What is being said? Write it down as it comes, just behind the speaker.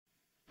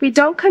We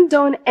don't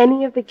condone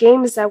any of the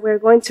games that we're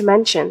going to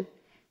mention.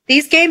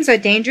 These games are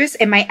dangerous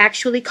and might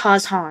actually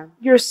cause harm.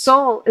 Your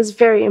soul is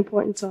very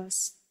important to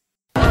us.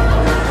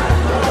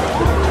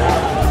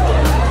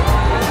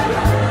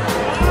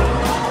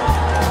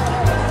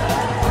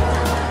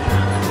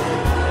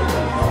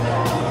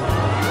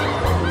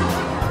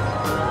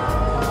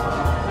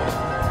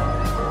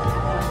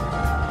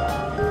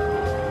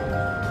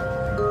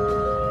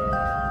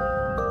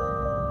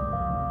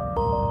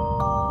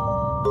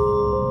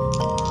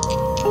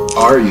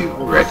 Are you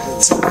ready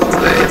to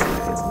play?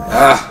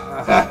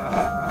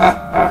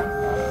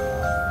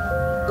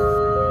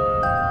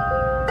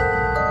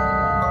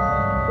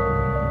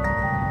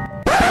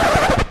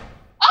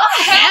 Oh,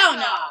 hell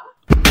no!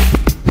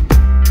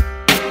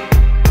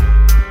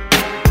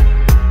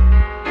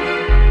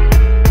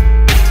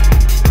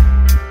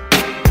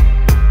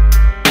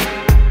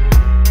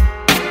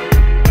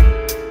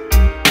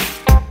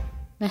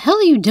 The hell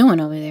are you doing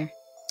over there?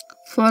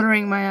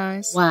 Fluttering my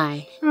eyes.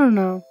 Why? I don't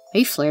know. Are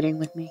you flirting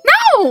with me?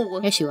 No!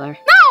 Yes, you are.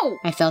 No!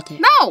 I felt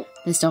it. No!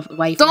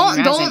 Why are you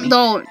flirting your eyes at me?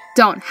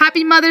 Don't.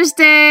 Happy Mother's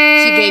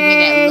Day! She gave me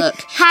that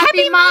look.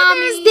 Happy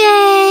Mother's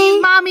Day!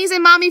 Mommies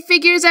and mommy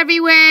figures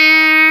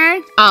everywhere!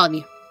 All of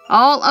you.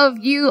 All of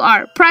you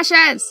are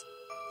precious!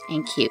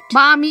 And cute.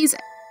 Mommies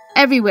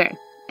everywhere.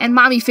 And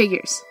mommy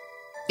figures.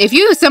 If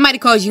somebody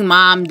calls you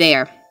mom,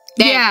 there.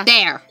 Yeah.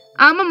 There.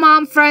 I'm a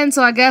mom friend,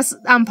 so I guess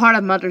I'm part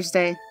of Mother's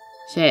Day.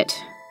 Shit.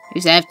 I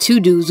used to have 2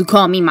 dudes who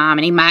call me mom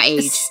and they my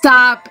age.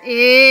 Stop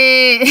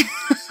it!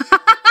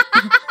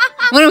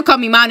 One of them called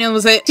me mom and the other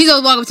was like, she's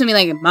always walking up to me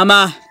like,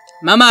 mama.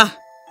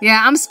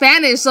 Yeah, I'm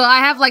Spanish, so I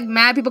have like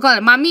mad people calling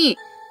it mami.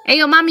 Hey,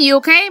 yo, mommy, you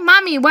okay?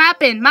 Mommy, what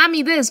happened?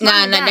 Mommy this,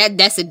 mommy that.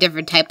 That's a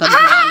different type of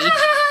mommy.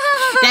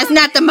 That's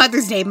not the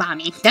Mother's Day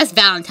mommy. That's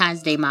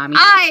Valentine's Day mommy.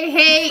 I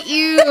hate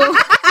you.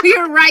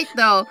 You're right,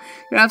 though.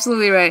 You're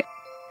absolutely right.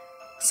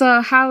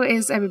 So, how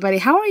is everybody?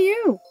 How are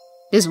you?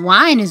 This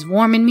wine is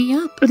warming me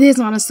up. It is,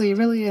 honestly. It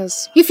really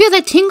is. You feel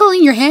that tingle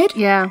in your head?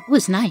 Yeah. Oh,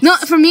 it's nice. No,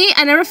 for me,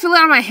 I never feel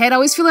it on my head. I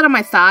always feel it on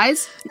my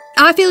thighs.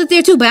 I feel it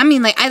there, too. But I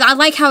mean, like, I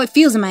like how it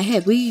feels in my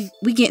head. We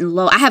getting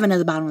low. I have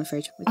another bottle in the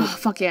fridge. Oh,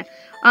 fuck yeah.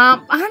 I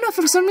don't know.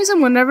 For some reason,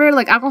 whenever,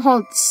 like,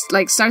 alcohol,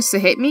 like, starts to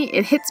hit me,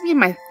 it hits me in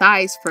my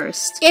thighs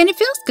first. And it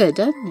feels good,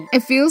 doesn't it?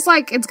 It feels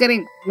like it's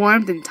getting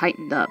warmed and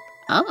tightened up.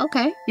 Oh,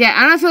 okay. Yeah, I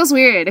don't know. It feels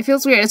weird.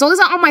 It's always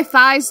not on my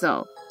thighs,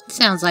 though.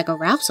 Sounds like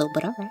arousal,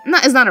 but alright. No,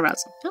 it's not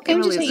arousal. Okay,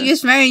 you're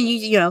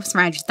smearing,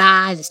 smearing your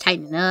thighs, it's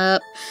tightening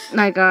up.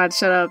 My God,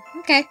 shut up.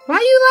 Okay. Why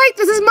are you like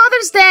this? Is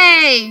Mother's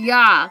Day?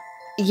 Yeah.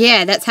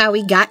 Yeah, that's how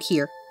we got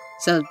here.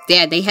 So,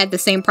 yeah, they had the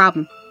same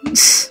problem.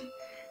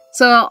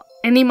 So,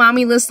 any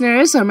mommy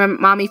listeners or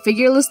mommy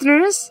figure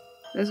listeners,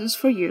 this is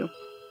for you.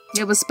 You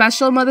have a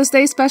special Mother's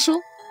Day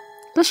special?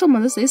 Special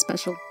Mother's Day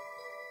special.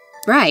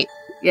 Right.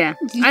 Yeah.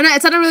 I know,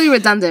 it's not really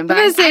redundant, but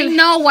I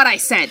know what I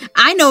said.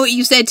 I know what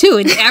you said, too.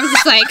 And I was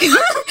just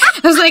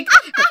like,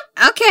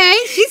 okay,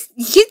 she's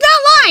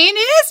not lying. It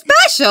is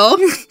special.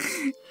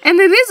 And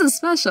it is a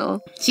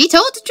special. She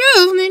told the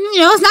truth. And,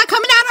 it's not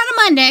coming out on a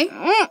Monday.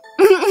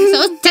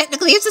 So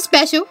technically it's a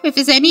special if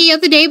it's any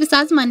other day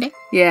besides Monday.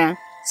 Yeah.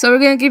 So we're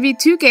going to give you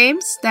 2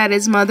 games that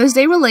is Mother's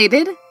Day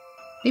related.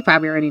 They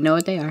probably already know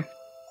what they are.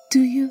 Do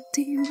you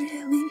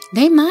really?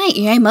 They might.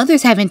 Yeah,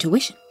 mothers have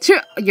intuition.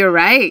 Sure, you're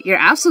right. You're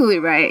absolutely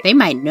right. They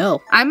might know.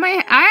 I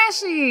think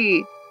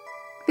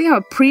I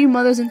have a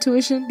pre-mother's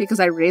intuition because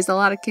I raised a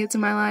lot of kids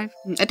in my life.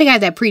 I think I have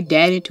that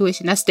pre-dad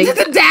intuition. That's the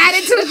dad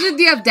intuition?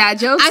 Do you have dad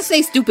jokes? I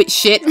say stupid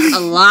shit a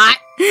lot.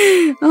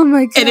 Oh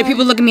my God. And then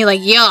people look at me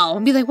like, yo. I'll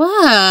be like,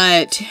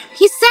 what?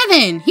 He's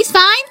 7. He's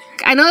fine.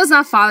 I know it's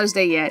not Father's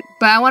Day yet,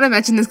 but I want to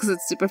mention this because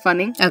it's super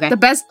funny. Okay. The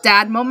best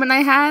dad moment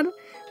I had,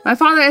 my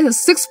father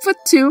is a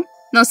 6'2".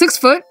 No, 6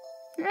 foot.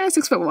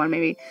 6'1"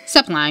 maybe.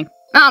 Stop lying.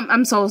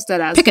 I'm so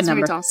dead ass. Pick a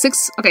number. Tall.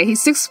 Okay,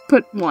 he's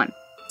 6'1".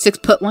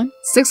 6'1"?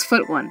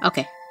 6'1".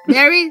 Okay.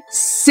 Very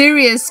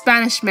serious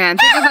Spanish man.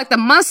 Think of like the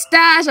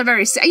mustache.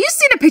 You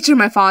seen a picture of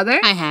my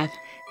father? I have.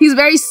 He's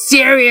very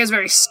serious,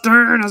 very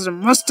stern, has a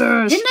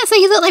mustache. Didn't I say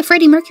he looked like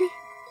Freddie Mercury?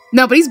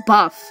 No, but he's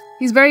buff.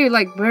 He's very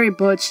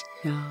butch.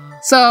 No.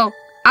 So,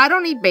 I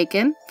don't eat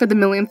bacon for the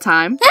millionth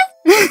time.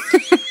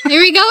 Here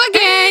we go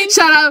again.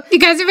 Shut up. You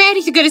guys are ready?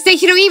 You're going to say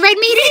you don't eat red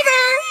meat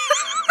either.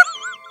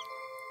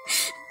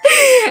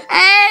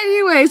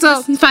 Anyway,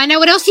 so let's find out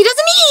what else he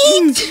doesn't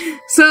eat.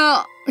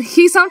 So,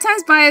 he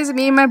sometimes buys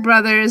me and my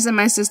brothers and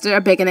my sister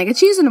a bacon, egg, and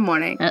cheese in the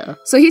morning. Uh-oh.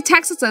 So he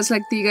texts us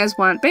like, do you guys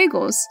want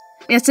bagels?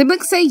 And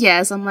siblings say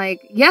yes. I'm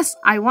like, yes,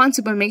 I want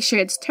to, but make sure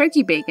it's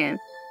turkey bacon.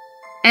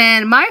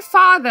 And my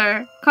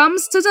father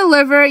comes to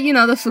deliver,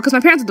 the food, because my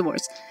parents are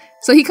divorced.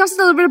 So he comes to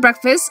deliver the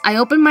breakfast. I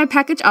open my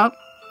package up,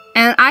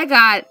 and I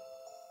got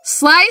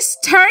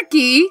sliced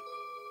turkey,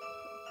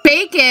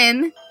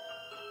 bacon,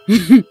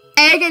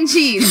 egg, and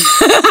cheese.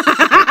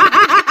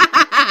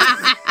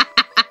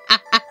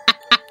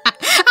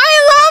 I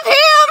love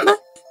him!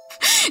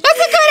 That's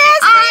a good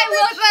ass. I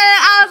looked at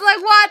it, I was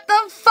like, what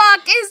the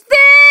fuck is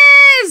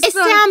this? It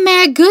sounds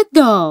mad good,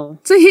 though.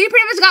 So he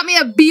pretty much got me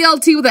a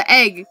BLT with an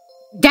egg.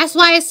 That's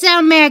why it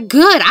sound mad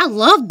good. I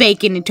love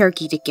bacon and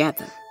turkey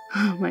together.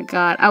 Oh my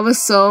god, I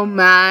was so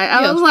mad.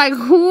 I Yeah. was like,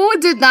 who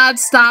did not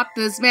stop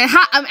this, man?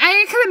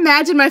 I can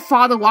imagine my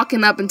father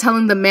walking up and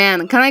telling the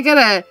man, can I get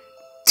a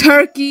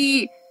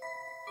turkey,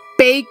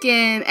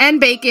 bacon,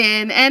 and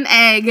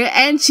egg,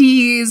 and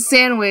cheese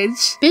sandwich?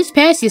 Bitch,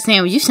 pass your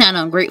sandwich. You sound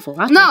ungrateful.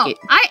 I'll No, take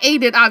it. I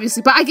ate it,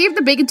 obviously, but I gave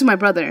the bacon to my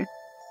brother.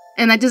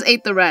 And I just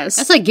ate the rest.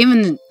 That's like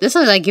giving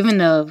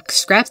the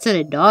scraps to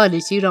the dog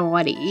that you don't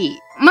want to eat.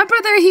 My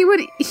brother,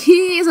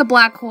 he is a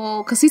black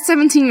hole because he's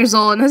 17 years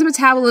old and his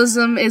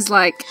metabolism is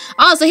like,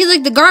 Oh, so he's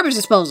like the garbage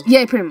disposal.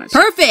 yeah, pretty much.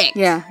 Perfect.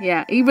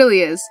 Yeah, he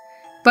really is.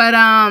 But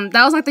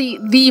that was like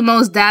the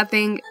most dad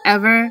thing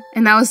ever,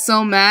 and I was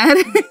so mad. I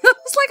was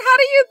like, how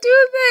do you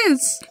do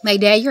this?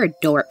 Like, Dad, you're a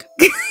dork.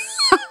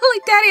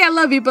 Like, Daddy, I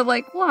love you, but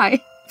like,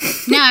 why?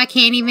 Now I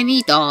can't even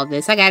eat all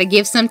this. I gotta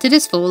give some to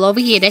this fool over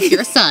here. That's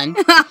your son.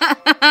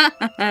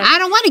 I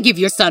don't want to give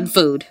your son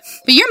food,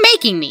 but you're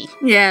making me.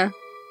 Yeah.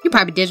 You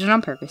probably did it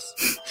on purpose.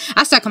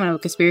 I start coming up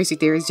with conspiracy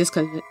theories just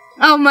because of it.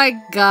 Oh my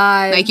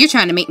god. Like, you're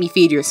trying to make me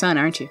feed your son,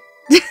 aren't you?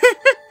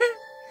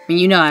 And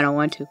you know I don't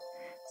want to.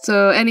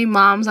 So, any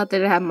moms out there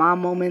that have mom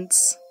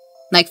moments?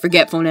 Like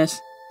forgetfulness.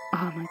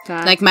 Oh my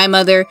god. Like my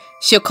mother,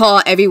 she'll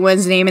call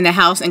everyone's name in the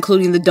house,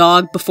 including the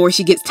dog, before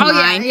she gets to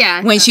mine.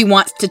 yeah. When she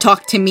wants to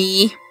talk to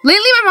me.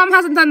 Lately, my mom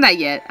hasn't done that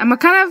yet. I'm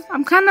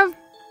kind of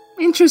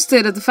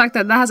interested at the fact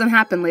that hasn't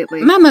happened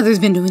lately. My mother's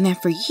been doing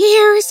that for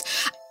years.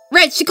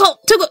 Red, she called,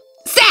 took a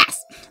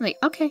sass. I'm like,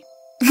 okay,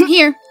 I'm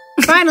here.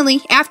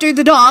 Finally, after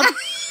the dog.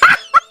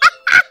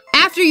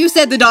 After you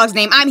said the dog's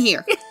name, I'm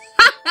here.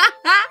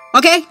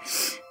 Okay?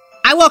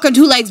 I walk on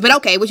two legs, but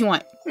okay, what you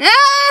want?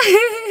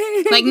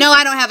 Like, no,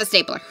 I don't have a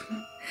stapler.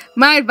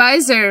 My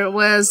advisor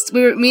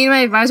me and my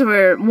advisor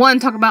were, one,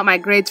 talking about my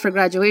grades for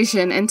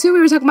graduation, and two, we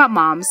were talking about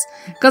moms.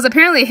 Because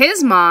apparently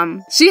his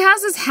mom, she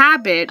has this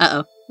habit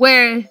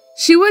where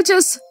she would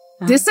just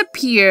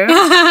disappear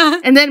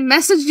and then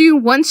message you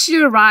once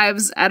she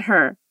arrives at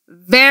her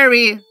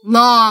very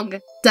long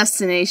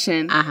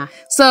destination.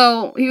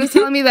 So he was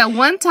telling me that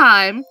one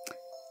time,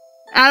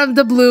 out of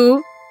the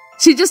blue,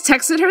 she just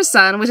texted her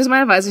son, which is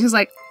my advisor. He's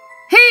like,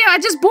 hey, I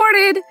just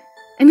boarded.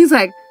 And he's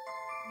like,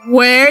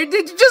 where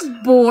did you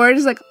just board?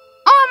 He's like,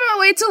 oh, I'm on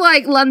my way to,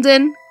 like,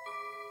 London.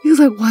 He was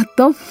like, what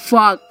the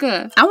fuck?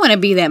 I want to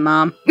be that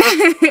mom.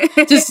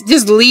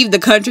 just leave the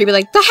country. Be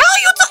like, the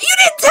hell you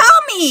didn't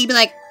tell me. Be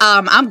like,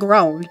 I'm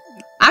grown.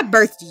 I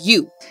birthed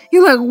you.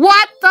 You're like,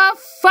 what the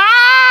fuck?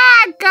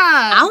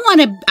 I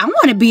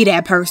want to be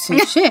that person.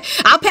 Shit.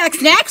 I'll pack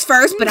snacks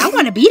first, but I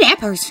want to be that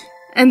person.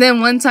 And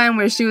then one time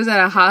where she was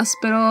at a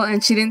hospital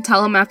and she didn't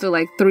tell him after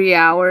like 3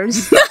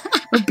 hours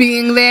of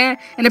being there.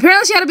 And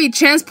apparently she had to be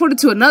transported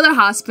to another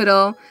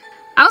hospital.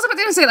 I was about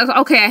to say, like,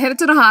 okay, I headed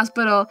to the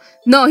hospital.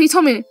 No, he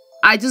told me,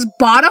 I just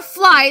bought a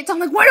flight. I'm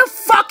like, where the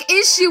fuck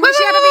is she when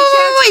she had to be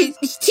transported?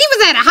 Wait. She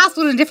was at a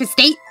hospital in a different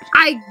state?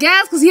 I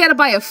guess because he had to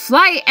buy a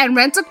flight and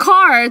rent a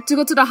car to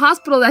go to the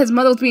hospital that his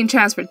mother was being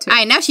transferred to. All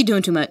right, now she's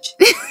doing too much.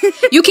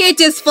 You can't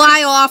just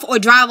fly off or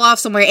drive off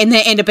somewhere and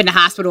then end up in the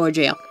hospital or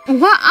jail. What? I'm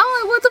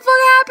like, what the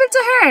fuck happened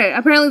to her?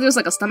 Apparently there was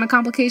like a stomach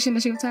complication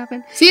that she was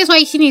having. See, that's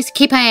why she needs to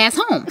keep her ass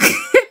home.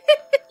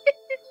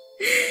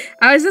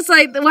 I was just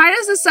like, why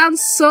does this sound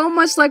so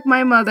much like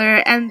my mother?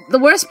 And the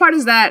worst part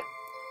is that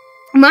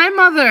my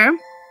mother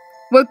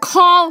would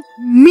call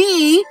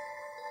me,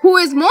 who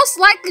is most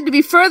likely to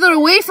be further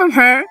away from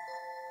her,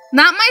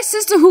 not my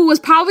sister, who was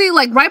probably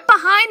like right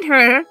behind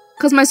her,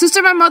 because my sister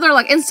and my mother are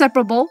like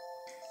inseparable.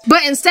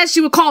 But instead she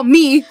would call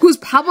me, who's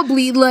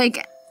probably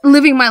like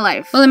living my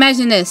life. Well,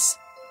 imagine this.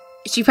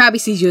 She probably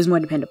sees you as more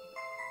dependable.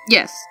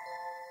 Yes.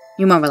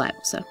 You're more reliable,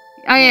 so.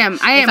 I am.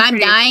 If I'm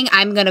dying,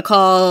 I'm gonna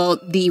call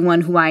the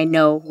one who I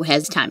know who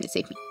has time to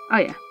save me. Oh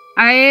yeah.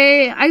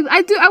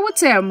 I would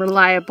say I'm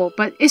reliable,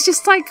 but it's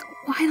just like,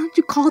 why don't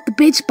you call the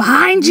bitch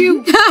behind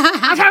you?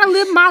 I'm trying to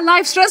live my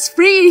life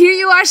stress-free, and here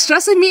you are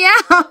stressing me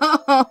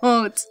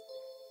out.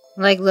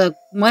 Like, look,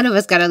 one of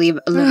us gotta live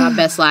our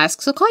best lives,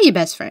 so call your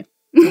best friend.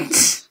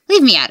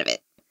 Leave me out of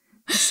it.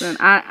 Listen,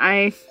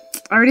 I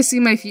already see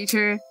my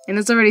future, and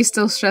it's already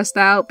still stressed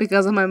out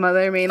because of my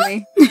mother,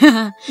 mainly.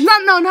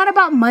 Not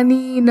about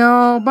money.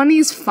 No, money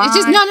is fine. It's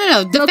just,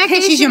 no. The fact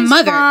that she's your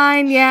mother.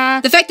 Fine,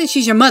 yeah. The fact that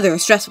she's your mother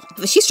is stressful.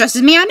 She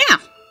stresses me out now.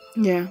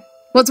 Yeah.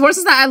 What's worse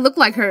is that I look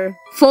like her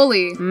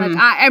fully. Like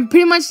I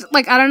pretty much,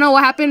 like, I don't know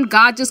what happened.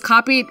 God just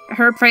copied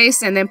her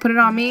face and then put it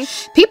on me.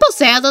 People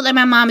say I look like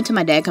my mom until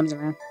my dad comes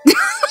around.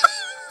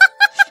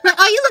 Like,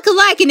 oh, you look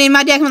alike, and then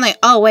my dad comes like,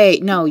 oh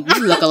wait, no, you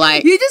look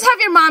alike. You just have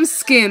your mom's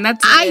skin.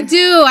 That's I it.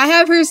 do. I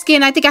have her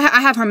skin. I think I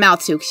have her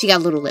mouth too, because she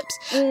got little lips.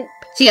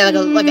 She got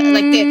like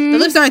the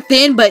lips aren't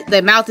thin, but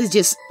the mouth is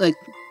just like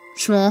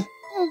small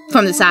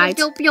from the sides.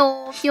 So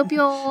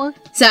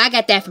I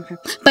got that from her.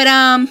 But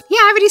yeah,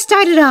 I already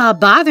started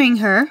bothering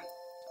her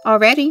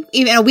already,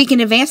 even a week in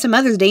advance of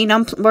Mother's Day. You know,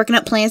 I'm working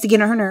up plans to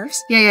get on her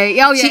nerves.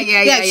 Yeah.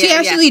 She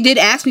actually did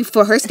ask me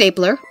for her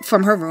stapler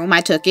from her room. I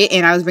took it,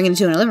 and I was bringing it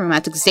to her in the living room. I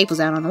took the staples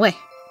out on the way.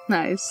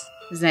 Nice.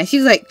 It was nice. She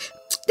was like,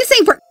 "This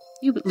ain't work,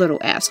 you little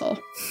asshole."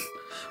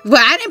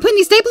 Well, I didn't put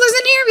any staplers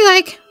in here. Be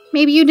like,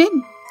 maybe you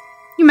didn't.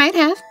 You might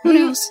have. Who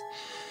knows?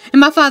 And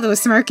my father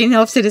was smirking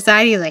off to the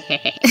side. He was like,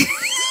 hey.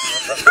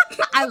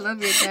 I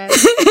love your dad.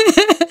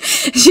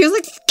 She was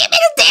like, give me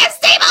the damn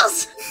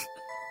staples.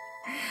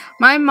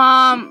 My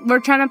mom, we're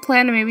trying to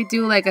plan to maybe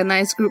do like a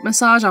nice group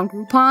massage on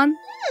Groupon.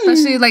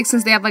 Especially like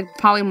since they have like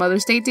probably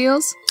Mother's Day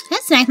deals.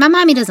 That's nice. My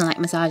mommy doesn't like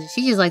massages.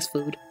 She just likes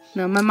food.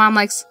 No, my mom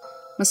likes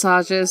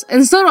massages.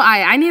 And so do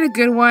I. I need a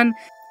good one.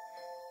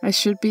 I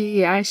should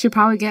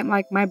probably get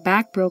like my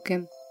back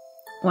broken.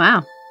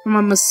 Wow. From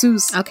a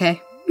masseuse.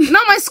 Okay. No,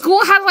 my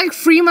school had like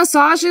free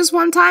massages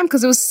one time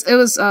because it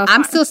was.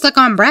 I'm still stuck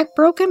on back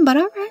broken, but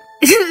all right.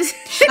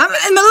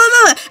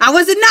 I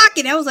wasn't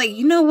knocking. I was like,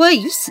 you know what?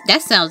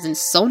 That sounds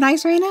so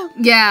nice right now.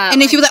 Yeah.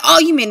 And then she was like, oh,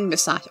 you mean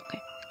massage? Okay.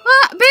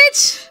 What,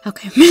 bitch?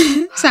 Okay.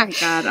 Sorry.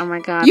 Oh my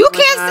god. You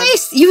can't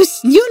say you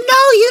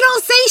know you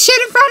don't say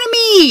shit in front of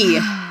me.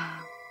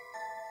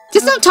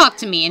 Just don't talk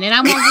to me, and then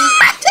I won't.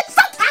 Just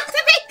don't talk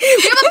to me.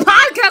 We have a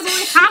podcast where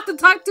we have to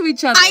talk to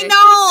each other. I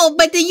know,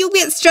 but then you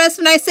get stressed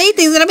when I say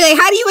things, and I'll be like,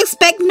 how do you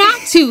expect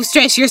not to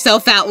stress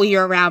yourself out when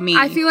you're around me?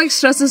 I feel like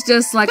stress is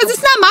just like because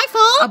it's not my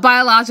fault. A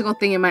biological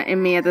thing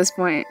in me at this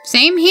point.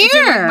 Same here. It's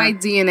in, like, my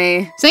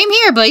DNA. Same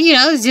here, but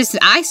it's just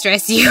I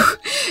stress you.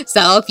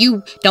 So if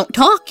you don't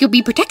talk, you'll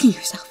be protecting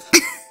yourself.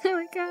 Oh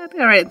my god!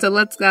 All right, so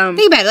let's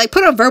think about it. Like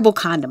put a verbal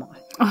condom on.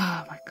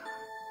 Oh my god!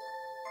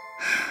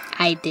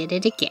 I did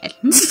it again.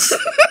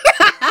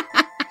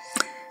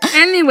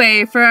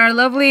 Anyway, for our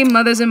lovely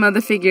mothers and mother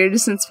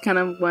figures, since we kind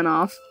of went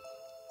off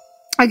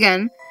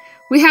again,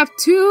 we have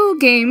 2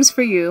 games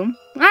for you.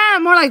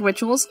 More like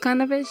rituals,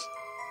 kind of ish.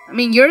 I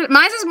mean,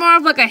 mine is more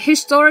of like a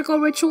historical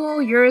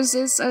ritual. Yours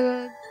is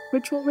a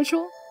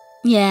ritual.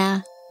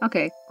 Yeah.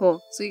 Okay,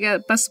 cool. So you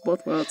get best of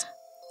both worlds.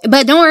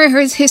 But don't worry,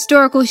 her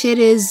historical shit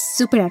is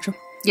supernatural.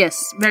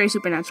 Yes, very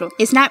supernatural.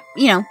 It's not,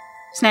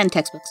 it's not in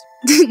textbooks.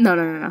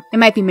 No. It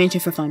might be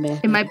mentioned for fun, but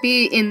it might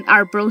be in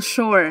our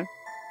brochure.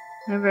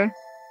 Remember?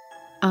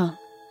 Oh.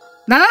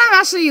 Now that I'm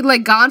actually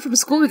like gone from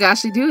school, we can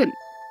actually do it.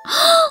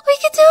 We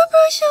could do a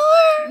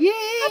brochure.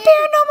 Yay! A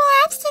paranormal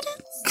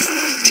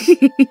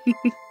abstinence.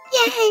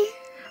 Yay!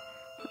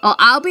 Well,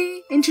 I'll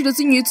be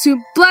introducing you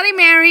to Bloody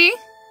Mary.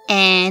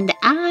 And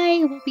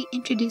I will be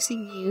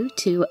introducing you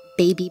to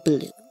Baby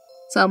Blue.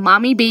 So,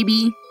 mommy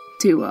baby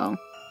duo.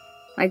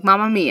 Like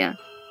Mamma Mia.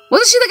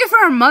 Wasn't she looking for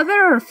her mother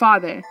or her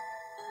father?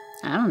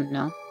 I don't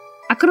know.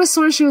 I could have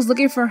sworn she was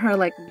looking for her,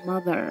 like,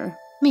 mother.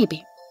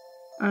 Maybe.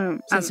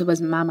 Since it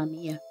was Mamma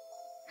Mia.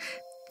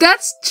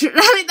 That's true.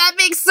 I mean, that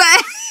makes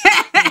sense.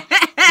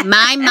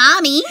 My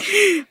mommy.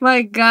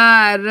 My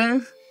god.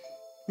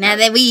 Now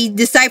that we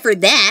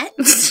deciphered that,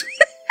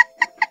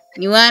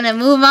 you want to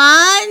move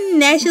on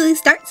and actually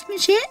start some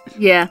shit?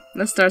 Yeah,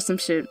 let's start some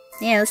shit.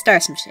 Yeah, let's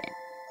start some shit.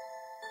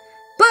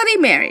 Bloody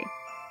Mary.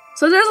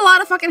 So there's a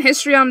lot of fucking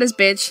history on this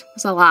bitch.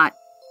 There's a lot.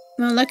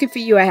 Well, lucky for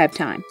you, I have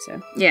time,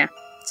 so. Yeah.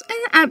 So,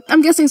 and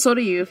I'm guessing so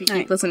do you if you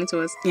keep listening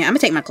to us. Yeah, I'm gonna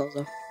take my clothes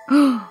off.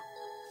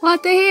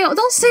 What the hell?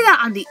 Don't say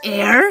that on the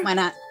air. Why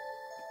not?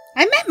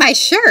 I meant my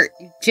shirt,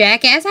 you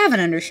jackass. I have an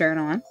undershirt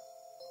on.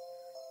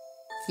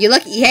 You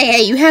lucky.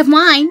 Hey, you have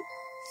wine.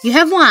 You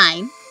have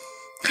wine.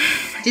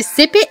 Just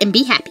sip it and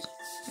be happy.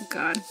 Oh,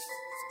 God.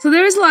 So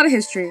there is a lot of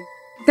history.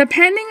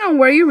 Depending on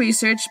where you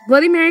research,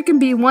 Bloody Mary can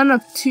be one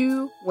of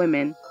 2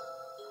 women.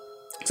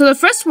 So the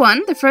first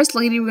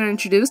lady we're going to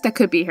introduce, that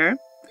could be her,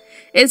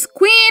 is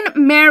Queen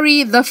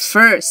Mary the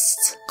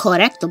First.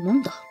 Correcto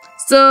mundo.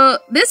 So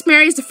this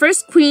Mary is the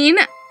first queen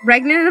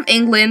regnant of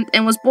England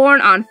and was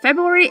born on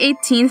February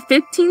 18,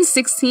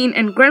 1516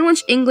 in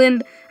Greenwich,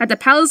 England at the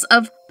Palace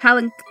of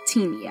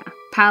Placentia.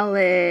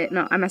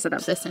 No, I messed it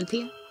up.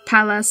 Placentia?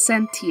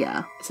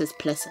 Placentia. It says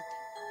pleasant.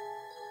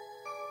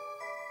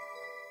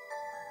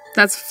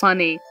 That's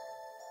funny.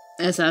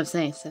 That's what I'm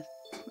saying, Seth.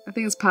 I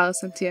think it's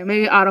Placentia.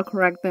 Maybe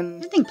autocorrect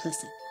then. I think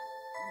pleasant.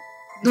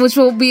 Which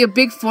will be a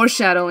big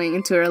foreshadowing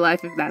into her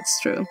life if that's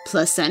true.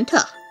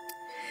 Placenta.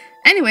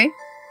 Anyway.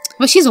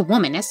 Well, she's a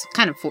woman. That's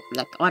kind of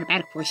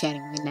automatic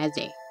foreshadowing in that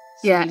day.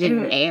 So yeah. It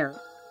didn't air.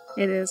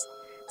 It is.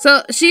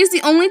 So she's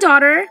the only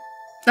daughter.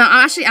 No,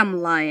 actually,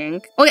 I'm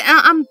lying. Okay,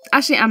 I'm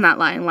not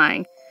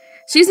lying.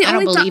 She's the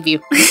only. I don't believe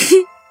you.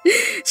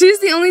 She's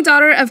the only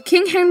daughter of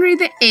King Henry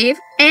VIII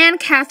and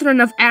Catherine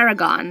of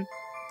Aragon.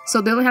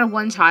 So they only had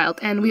one child,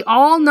 and we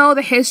all know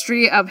the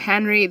history of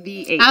Henry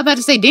VIII. I was about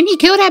to say, didn't he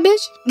kill that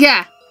bitch?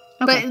 Yeah,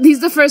 okay. But he's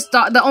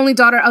the only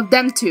daughter of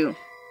them 2.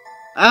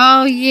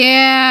 Oh,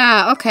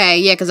 yeah. Okay,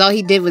 yeah, because all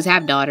he did was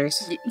have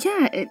daughters.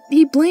 Yeah,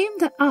 he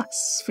blamed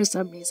us for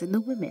some reason,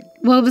 the women.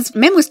 Well,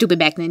 men were stupid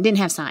back then. Didn't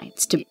have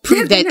science to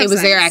prove that it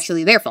was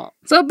actually their fault.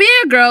 So being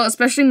a girl,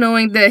 especially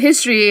knowing the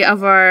history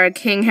of our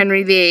King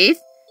Henry VIII,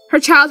 her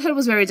childhood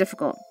was very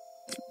difficult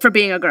for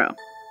being a girl.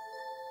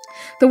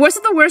 The worst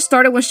of the worst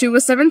started when she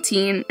was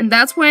 17, and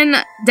that's when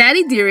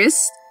Daddy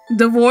Dearest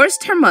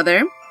divorced her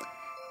mother.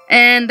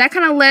 And that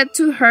kind of led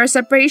to her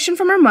separation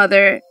from her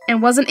mother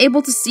and wasn't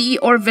able to see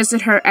or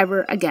visit her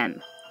ever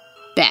again.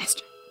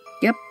 Bastard.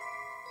 Yep.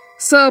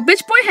 So,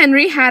 Bitch Boy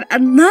Henry had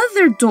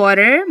another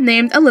daughter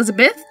named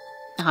Elizabeth.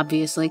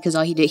 obviously, because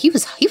all he did, he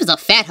was a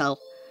fat hoe.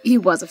 He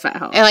was a fat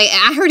hoe. And, like,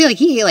 I heard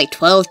he ate like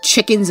 12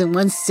 chickens in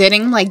one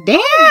sitting. I'm like,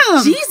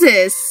 damn,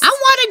 Jesus. I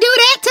want to do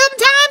that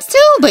sometimes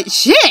too, but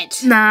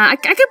shit. Nah, I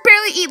could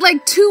barely eat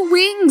like 2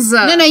 wings.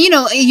 No,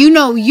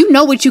 you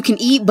know what you can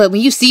eat, but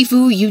when you see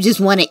food, you just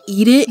want to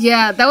eat it.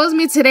 Yeah, that was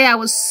me today. I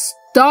was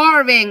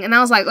starving, and I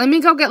was like, let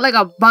me go get like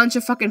a bunch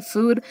of fucking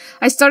food.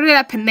 I started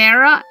at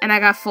Panera, and I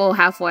got full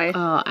halfway.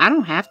 Oh, I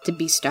don't have to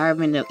be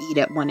starving to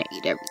want to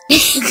eat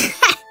everything.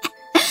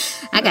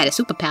 I got a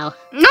superpower.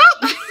 No.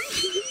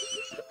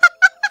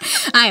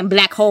 I am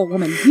black hole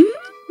woman.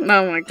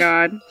 Oh my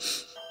god.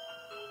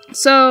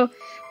 So,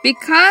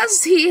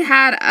 because he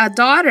had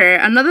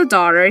another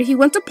daughter, he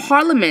went to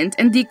Parliament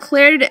and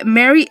declared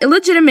Mary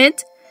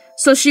illegitimate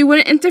so she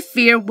wouldn't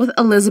interfere with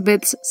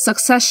Elizabeth's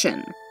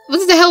succession.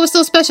 What the hell was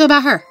so special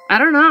about her? I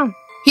don't know.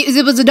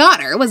 It was a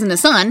daughter. It wasn't a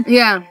son.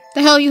 Yeah.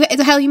 The hell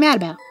you mad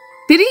about?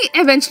 Did he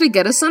eventually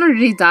get a son, or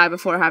did he die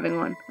before having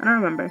one? I don't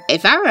remember.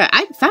 If I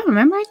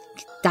remember, I think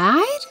he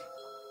died?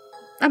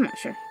 I'm not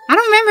sure. I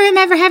don't remember him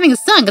ever having a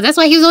son, because that's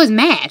why he was always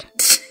mad.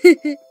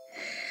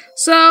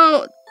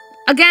 So,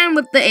 again,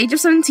 with the age of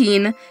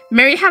 17,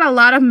 Mary had a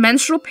lot of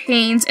menstrual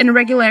pains and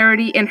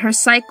irregularity in her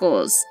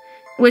cycles,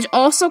 which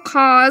also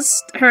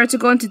caused her to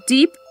go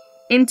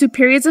into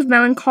periods of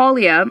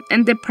melancholia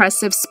and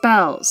depressive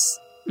spells.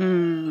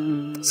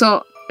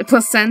 So,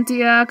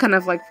 Placentia kind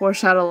of like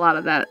foreshadowed a lot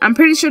of that. I'm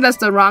pretty sure that's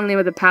the wrong name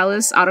of the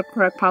palace.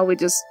 Autocorrect probably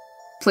just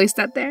placed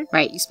that there.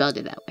 Right, you spelled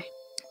it that way.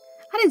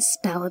 I didn't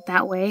spell it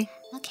that way.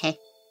 Okay.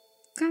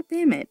 God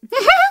damn it.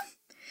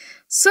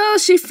 So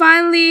she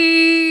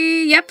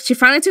finally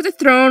took the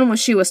throne when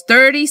she was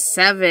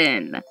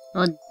 37.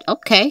 Well,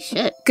 okay,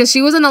 shit. Because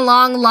she was in a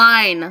long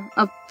line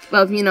of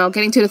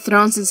getting to the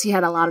throne since he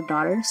had a lot of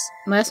daughters.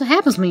 Well, that's what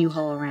happens when you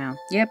hoe around.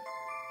 Yep.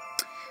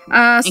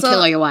 And kill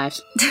all your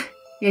wives.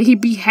 Yeah, he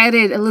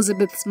beheaded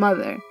Elizabeth's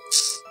mother.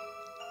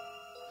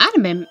 I'd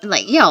have been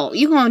like, yo,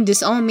 you gonna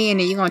disown me and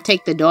then you gonna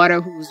take the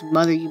daughter whose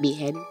mother you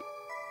beheaded?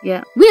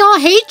 Yeah. We all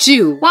hate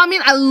you. Well, I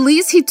mean, at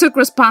least he took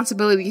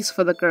responsibilities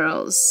for the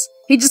girls.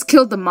 He just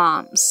killed the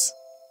moms.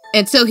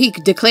 And so he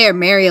could declare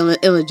Mary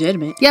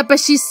illegitimate. Yeah, but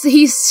she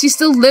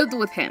still lived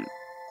with him.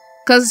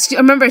 Because,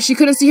 remember, she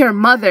couldn't see her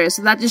mother,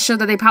 so that just showed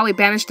that they probably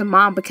banished the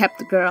mom but kept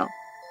the girl.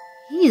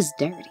 He is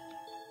dirty.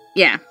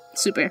 Yeah,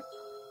 super.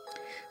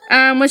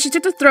 When she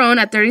took the throne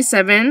at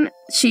 37,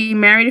 she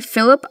married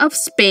Philip of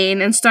Spain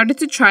and started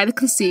to try to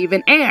conceive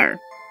an heir.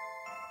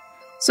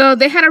 So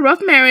they had a rough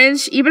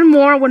marriage, even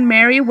more when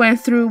Mary went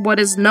through what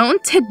is known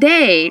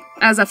today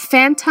as a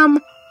phantom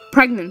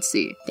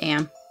pregnancy.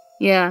 Damn.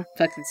 Yeah.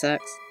 Fucking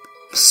sucks.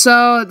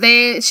 So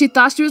she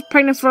thought she was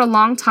pregnant for a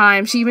long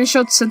time. She even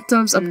showed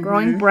symptoms of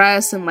growing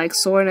breasts and like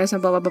soreness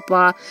and blah, blah, blah,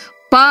 blah.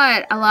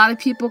 But a lot of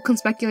people can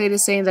speculate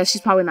saying that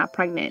she's probably not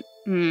pregnant.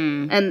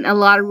 And a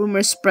lot of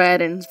rumors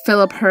spread, and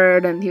Philip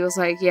heard, and he was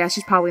like, yeah,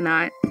 she's probably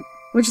not.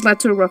 Which led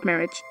to a rough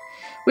marriage.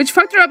 Which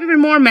fucked her up even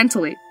more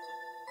mentally.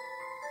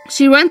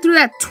 She went through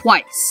that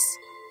twice.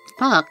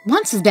 Fuck,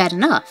 once is bad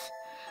enough.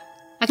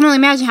 I can only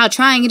imagine how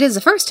trying it is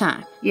the first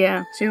time.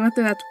 Yeah, she went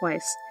through that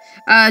twice.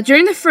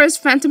 During the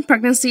first phantom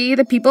pregnancy,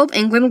 the people of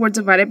England were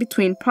divided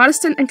between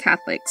Protestant and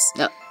Catholics.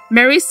 Yep.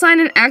 Mary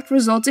signed an act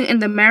resulting in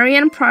the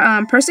Marian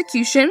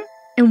persecution,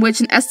 in which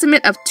an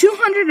estimate of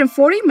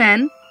 240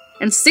 men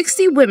and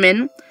 60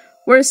 women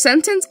were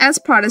sentenced as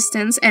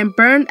Protestants and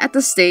burned at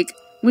the stake,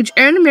 which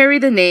earned Mary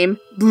the name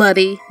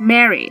Bloody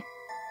Mary.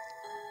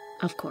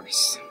 Of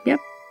course. Yep.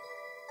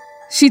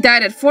 She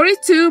died at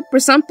 42,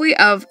 presumptively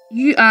of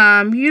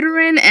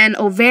uterine and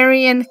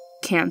ovarian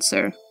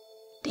cancer.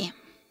 Damn.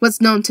 What's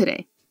known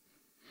today.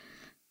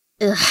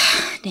 Ugh,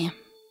 damn.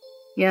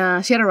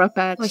 Yeah, she had a rough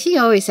patch. Well, she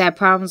always had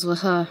problems with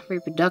her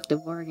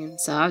reproductive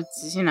organs, so,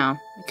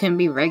 it couldn't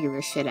be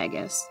regular shit, I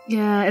guess.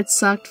 Yeah, it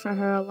sucked for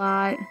her a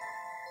lot.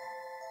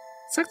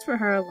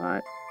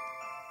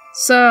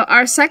 So,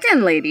 our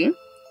second lady,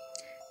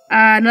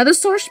 another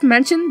source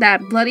mentioned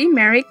that Bloody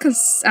Mary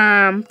consists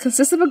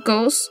of a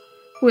ghost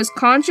who is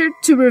conjured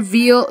to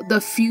reveal the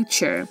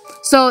future.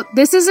 So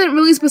this isn't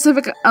really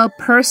specific a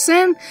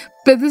person,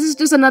 but this is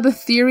just another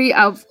theory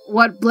of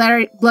what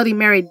Bloody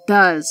Mary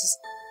does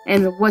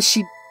and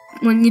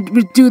when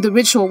you do the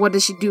ritual, what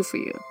does she do for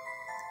you?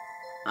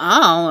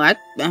 Oh,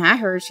 I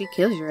heard she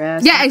kills your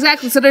ass. Yeah,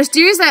 exactly. So there's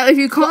theories that if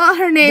you call out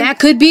her name, that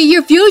could be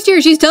your future.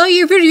 She's telling you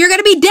your future. You're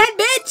gonna be dead,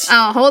 bitch.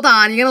 Oh, hold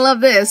on. You're gonna love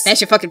this. That's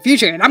your fucking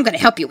future, and I'm gonna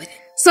help you with it.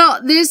 So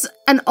there's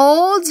an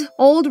old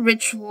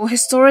ritual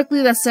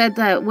historically that said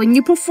that when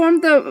you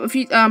perform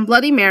the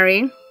Bloody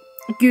Mary,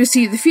 you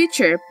see the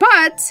future.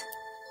 But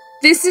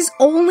this is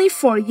only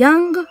for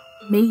young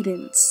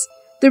maidens.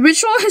 The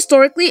ritual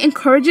historically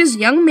encourages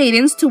young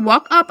maidens to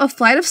walk up a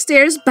flight of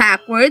stairs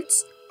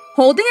backwards,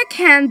 holding a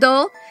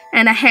candle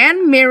and a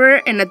hand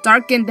mirror in a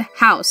darkened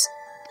house.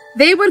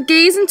 They would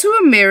gaze into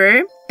a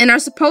mirror and are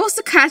supposed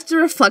to catch the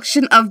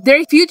reflection of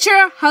their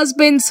future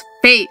husband's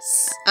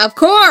face. Of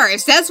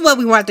course, that's what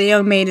we want the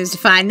young maidens to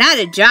find, not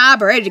a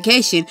job or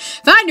education.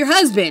 Find your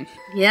husband.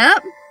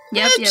 Yep.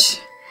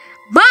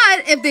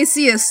 But if they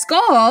see a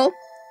skull,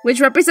 which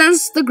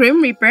represents the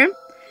Grim Reaper.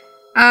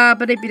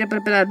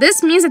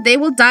 This means that they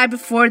will die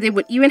before they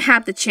would even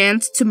have the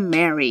chance to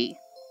marry.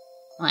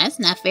 Well, that's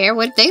not fair.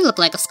 What if they look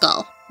like a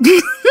skull?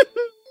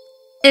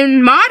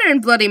 In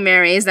modern Bloody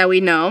Marys that we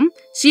know,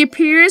 she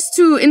appears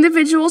to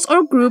individuals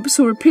or groups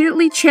who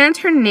repeatedly chant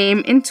her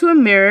name into a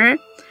mirror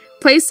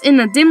placed in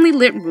a dimly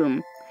lit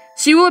room.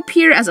 She will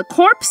appear as a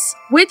corpse,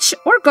 witch,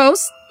 or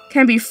ghost,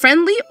 can be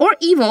friendly or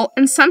evil,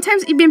 and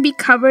sometimes even be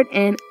covered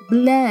in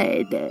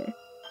blood.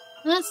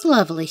 That's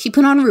lovely. She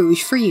put on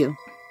rouge for you.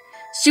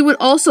 She would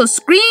also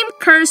scream,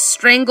 curse,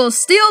 strangle,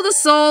 steal the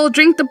soul,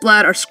 drink the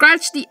blood, or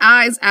scratch the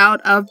eyes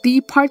out of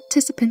the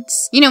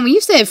participants. You know, when you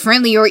said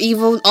friendly or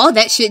evil, all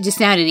that shit just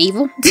sounded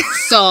evil.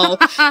 So,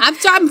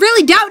 I'm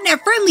really doubting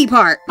that friendly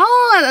part.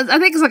 Oh, I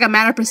think it's like a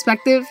matter of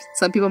perspective.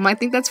 Some people might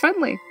think that's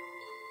friendly.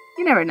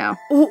 You never know.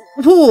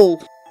 Who?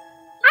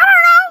 I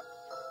don't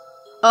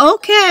know.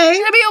 Okay.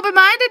 You gotta be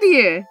open-minded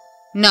here.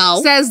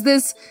 No. Says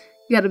this,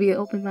 you gotta be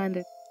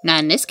open-minded. Not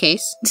in this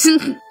case.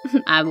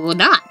 I will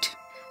not.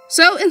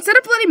 So, instead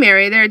of Bloody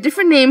Mary, there are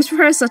different names for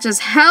her, such as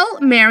Hell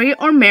Mary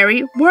or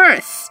Mary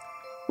Worth,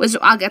 which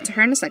I'll get to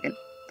her in a second.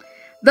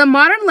 The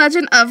modern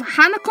legend of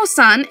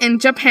Hanako-san in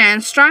Japan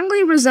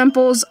strongly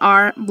resembles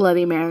our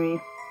Bloody Mary.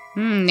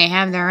 They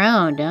have their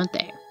own, don't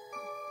they?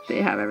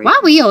 They have everything. Why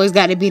we always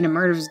gotta be the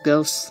murderous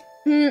ghosts?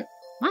 Mm.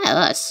 Why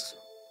us?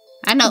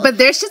 I know. But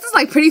their shit is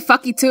like pretty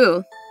fucky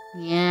too.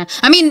 Yeah.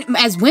 I mean,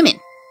 as women.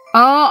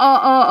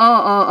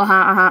 Uh-huh.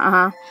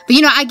 But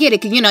you know, I get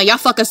it, because, you know, y'all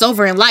fuck us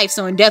over in life,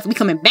 so in death, we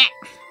coming back.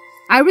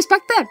 I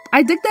respect that.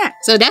 I dig that.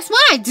 So that's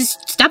why,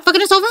 just stop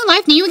fucking us over in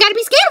life, and you ain't gotta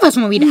be scared of us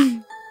when we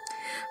die.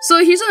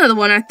 So here's another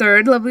one, our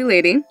third lovely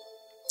lady.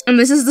 And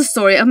this is the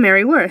story of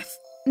Mary Worth.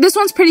 This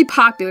one's pretty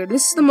popular.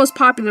 This is the most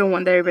popular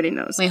one that everybody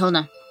knows. Wait, hold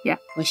on. Yeah.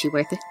 Was she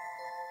worth it?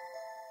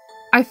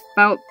 I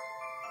felt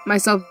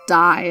myself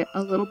die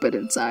a little bit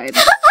inside.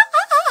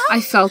 I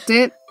felt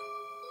it.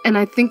 And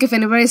I think if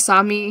anybody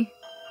saw me,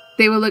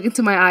 they would look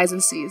into my eyes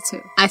and see it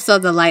too. I saw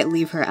the light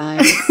leave her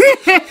eyes.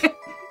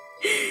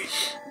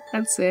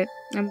 That's it.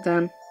 I'm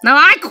done. Now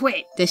I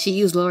quit! Does she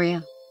use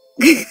L'Oreal?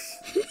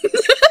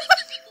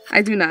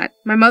 I do not.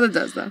 My mother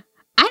does, though.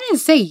 I didn't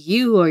say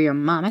you or your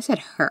mom. I said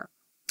her.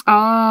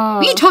 Oh.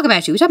 We didn't talk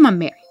about you. We talking about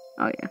Mary.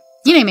 Oh, yeah.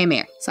 Your name ain't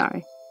Mary.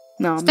 Sorry.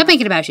 No, Stop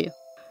thinking about you.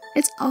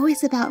 It's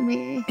always about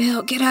me.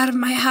 Ew, get out of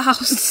my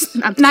house.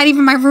 Not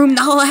even my room,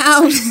 the whole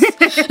house.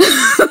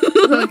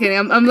 I'm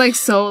kidding. I'm like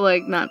so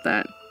like not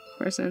that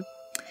person.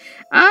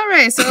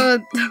 Alright, so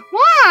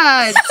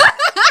what?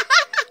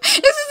 This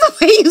is the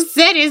way you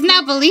said it. It's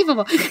not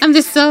believable. I'm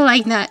just so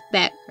like not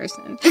that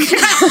person.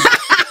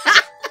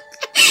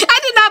 I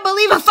did not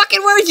believe a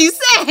fucking word you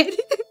said.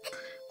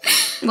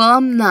 Well,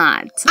 I'm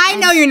not. I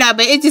know you're not,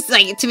 but it's just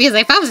like, to me, it's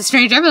like, if I was a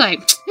stranger, I'd be like,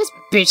 this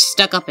bitch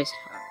stuck up his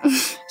house.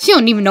 She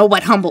don't even know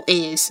what humble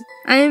is.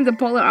 I am the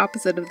polar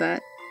opposite of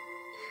that.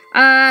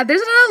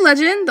 There's another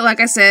legend, like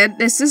I said,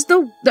 this is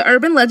the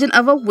urban legend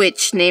of a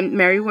witch named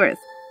Mary Worth.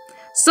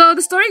 So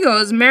the story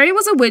goes, Mary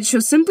was a witch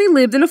who simply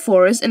lived in a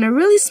forest in a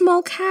really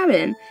small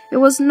cabin. It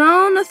was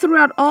known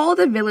throughout all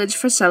the village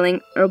for selling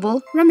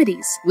herbal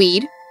remedies.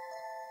 Weed.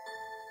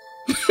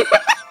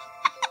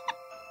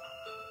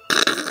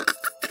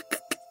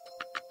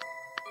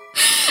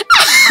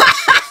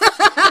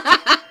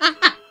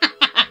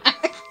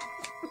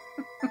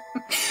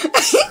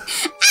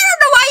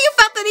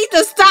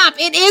 To stop.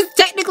 It is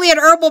technically an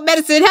herbal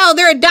medicine. Hell,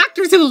 there are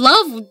doctors who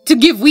love to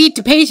give weed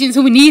to patients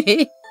who need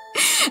it.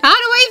 I don't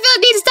know why you feel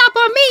the need to stop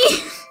on me.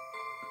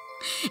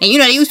 And you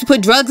know, they used to put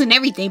drugs in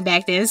everything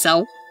back then,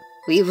 so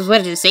weed was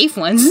one of the safe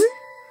ones.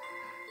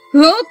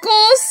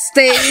 Locals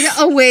stayed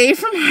away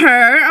from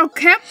her or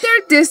kept their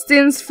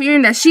distance,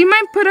 fearing that she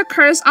might put a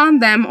curse on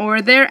them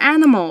or their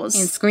animals.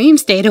 And Scream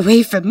stayed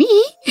away from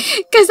me,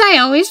 because I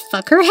always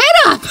fuck her head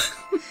up.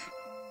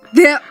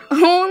 The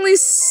only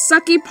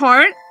sucky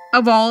part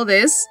of all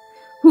this,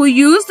 the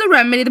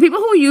people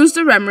who use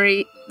the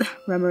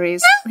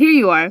remedies, here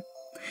you are,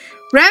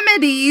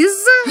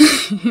 remedies,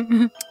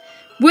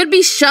 would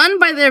be shunned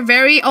by their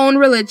very own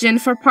religion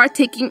for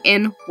partaking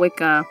in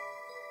Wicca.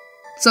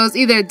 So it's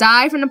either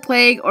die from the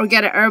plague or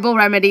get an herbal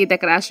remedy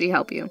that could actually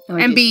help you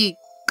and be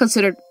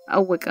considered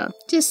a Wicca.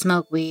 Just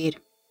smoke weed.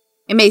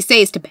 It may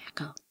say it's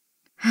tobacco.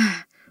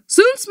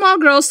 Soon small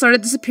girls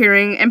started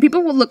disappearing and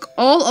people would look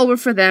all over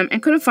for them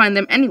and couldn't find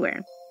them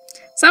anywhere.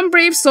 Some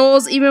brave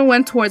souls even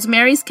went towards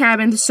Mary's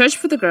cabin to search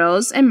for the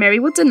girls, and Mary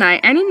would deny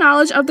any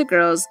knowledge of the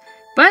girls,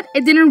 but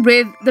it didn't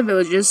rid the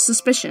villagers'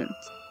 suspicions.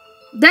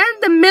 Then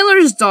the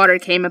miller's daughter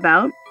came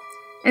about,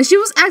 and she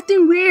was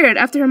acting weird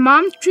after her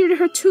mom treated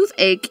her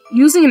toothache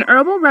using an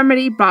herbal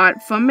remedy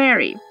bought from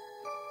Mary.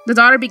 The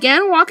daughter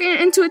began walking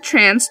into a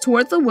trance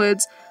towards the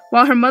woods,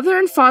 while her mother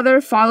and father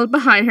followed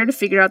behind her to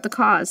figure out the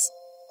cause.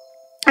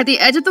 At the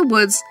edge of the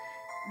woods,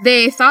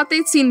 They thought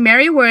they'd seen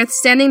Mary Worth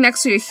standing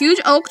next to a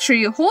huge oak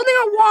tree holding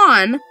a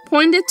wand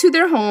pointed to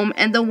their home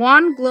and the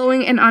wand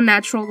glowing in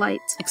unnatural light.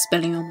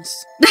 Expelliarmus.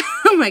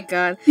 Oh my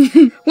god.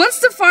 Once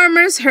the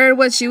farmers heard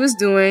what she was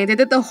doing, they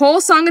did the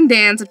whole song and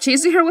dance of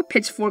chasing her with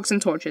pitchforks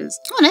and torches.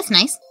 Oh, that's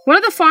nice. One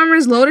of the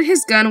farmers loaded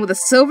his gun with a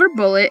silver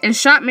bullet and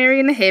shot Mary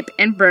in the hip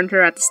and burned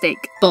her at the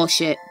stake.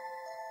 Bullshit.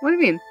 What do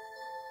you mean?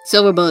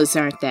 Silver bullets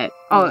aren't that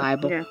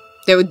reliable. Yeah.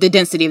 The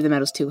density of the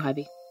metal's too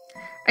heavy.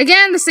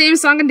 Again, the same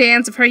song and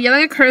dance of her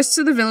yelling a curse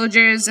to the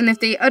villagers, and if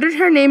they uttered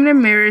her name in a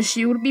mirror,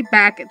 she would be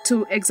back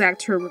to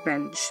exact her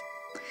revenge.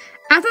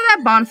 After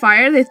that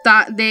bonfire,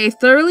 they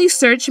thoroughly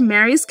searched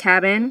Mary's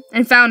cabin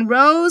and found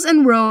rows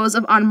and rows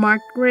of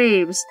unmarked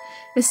graves.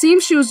 It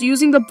seems she was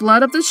using the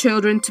blood of the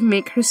children to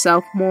make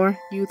herself more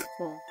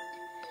youthful,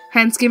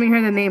 hence giving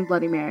her the name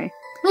Bloody Mary.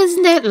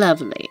 Wasn't that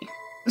lovely?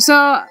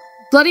 So,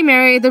 Bloody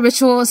Mary, the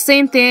ritual,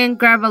 same thing.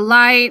 Grab a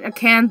light, a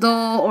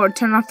candle, or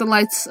turn off the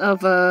lights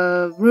of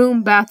a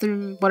room,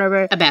 bathroom,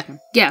 whatever. A bathroom.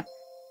 Yeah.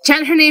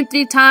 Chant her name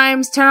 3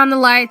 times, turn on the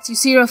lights, you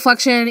see a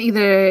reflection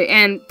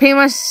and pretty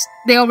much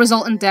they all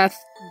result in death.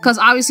 Because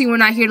obviously we're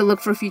not here to look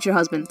for a future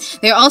husband.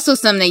 There are also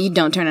some that you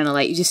don't turn on a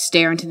light. You just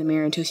stare into the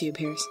mirror until she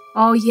appears.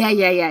 Oh, yeah.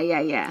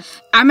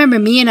 I remember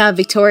me and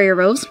Victoria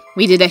Rose,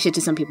 we did that shit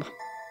to some people.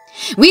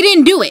 We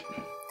didn't do it.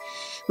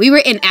 We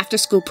were in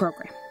after-school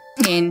program.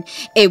 And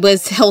it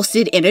was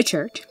hosted in a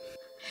church.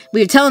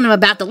 We were telling them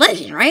about the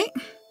legend, right?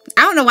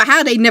 I don't know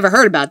how they never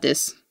heard about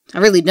this. I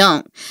really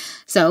don't.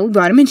 So we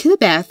brought them into the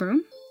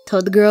bathroom.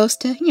 Told the girls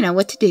to,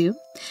 what to do.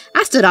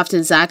 I stood off to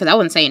the side because I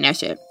wasn't saying that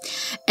shit.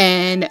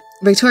 And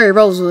Victoria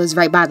Rose was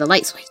right by the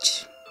light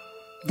switch.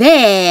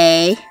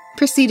 They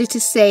proceeded to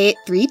say it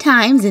 3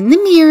 times in the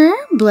mirror.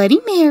 Bloody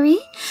Mary.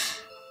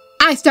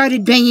 I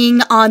started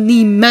banging on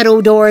the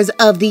metal doors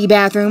of the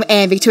bathroom,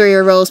 and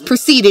Victoria Rose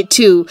proceeded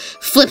to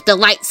flip the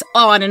lights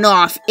on and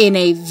off in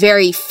a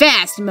very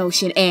fast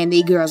motion, and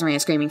the girls ran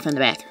screaming from the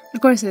bathroom.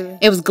 Of course they did.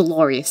 It was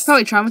glorious.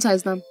 Probably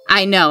traumatized them.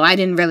 I know. I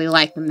didn't really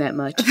like them that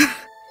much.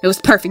 It was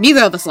perfect.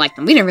 Neither of us liked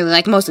them. We didn't really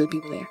like most of the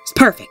people there. It was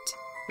perfect.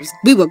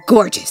 We were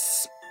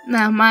gorgeous.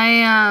 No,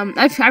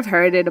 I've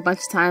heard it a bunch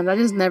of times. I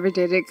just never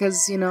did it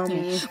because,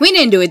 me. We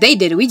didn't do it. They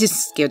did it. We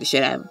just scared the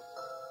shit out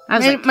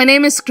of them. My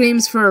name is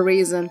Screams for a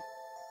reason.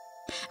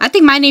 I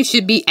think my name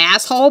should be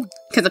Asshole,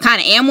 because I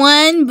kind of am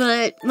one,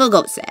 but we'll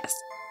go with Sass.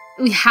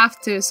 We have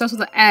to. It starts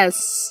with an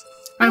S.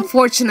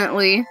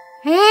 Unfortunately.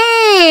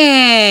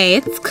 Hey,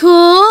 it's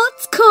cool.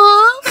 It's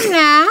cool.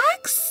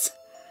 Relax.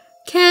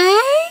 Okay?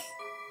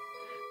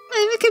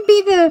 Maybe it could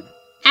be the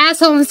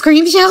Asshole and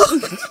Scream show.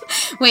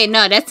 Wait,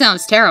 no, that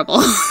sounds terrible.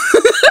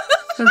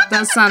 That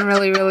does sound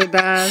really, really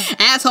bad.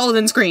 Asshole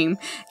and Scream.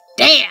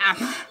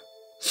 Damn.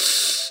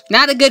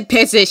 Not a good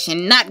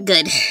position. Not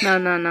good.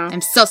 No.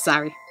 I'm so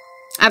sorry.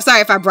 I'm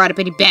sorry if I brought up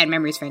any bad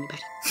memories for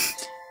anybody.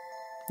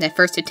 That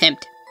first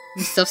attempt.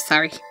 I'm so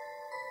sorry.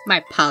 My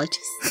apologies.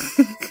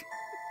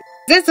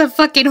 That's a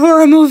fucking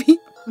horror movie.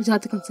 Would you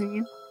like to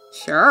continue?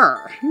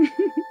 Sure.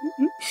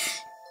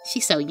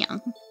 She's so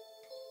young.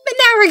 But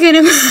now we're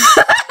gonna...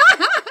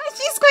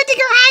 She's squinting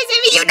her eyes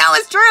at me. You know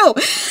it's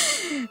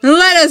true.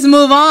 Let us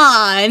move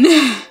on.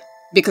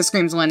 Because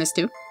Screams want us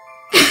to.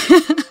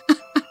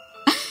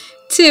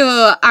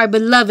 To our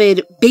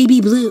beloved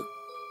Baby Blue,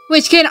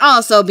 which can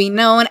also be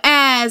known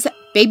as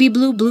Baby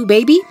Blue Blue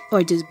Baby,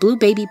 or just Blue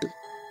Baby Blue.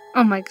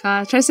 Oh my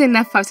god, try saying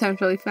that 5 times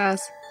really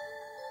fast.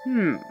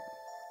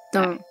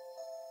 Don't.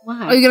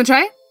 Why? Are you gonna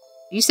try it?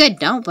 You said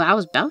don't, but I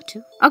was about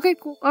to. Okay,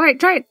 cool. Alright,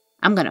 try it.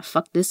 I'm gonna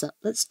fuck this up.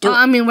 Let's do it.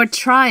 I mean, we're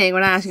trying.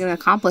 We're not actually gonna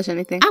accomplish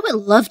anything. I would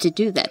love to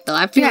do that, though.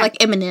 I feel like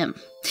Eminem.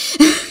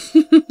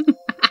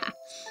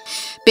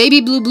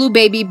 Baby Blue Blue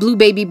Baby, Blue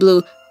Baby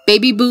Blue.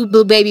 Baby Blue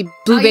Blue Baby,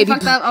 Blue Baby You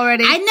fucked up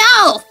already. I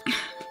know!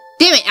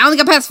 Damn it, I only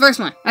got past the first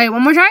one. Alright,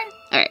 one more try?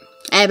 Alright.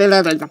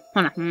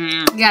 Hold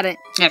on. Got it.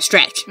 I have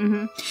stretch.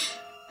 Mm-hmm.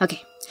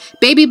 Okay.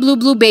 Baby Blue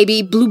Blue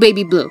Baby, Blue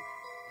Baby Blue.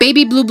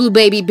 Baby Blue Blue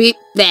Baby,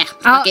 there.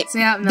 Fuck it.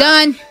 Yeah, no.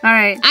 Done.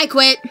 Alright. I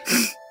quit.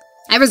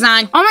 I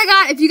resign. Oh my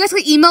god, if you guys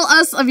could email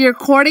us of your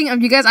recording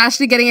of you guys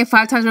actually getting it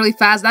 5 times really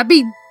fast, that'd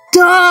be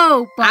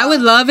dope! I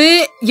would love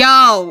it.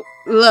 Yo,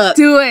 look.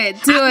 Do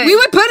it. We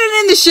would put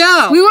it in the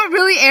show. We would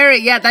really air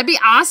it. Yeah, that'd be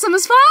awesome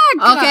as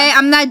fuck. Okay,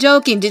 I'm not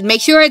joking. Just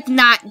make sure it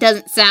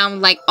doesn't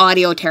sound like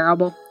audio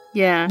terrible.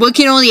 Yeah. We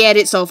can only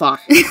edit so far.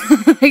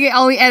 I can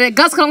only edit.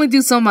 Gus can only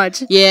do so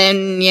much. Yeah,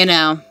 and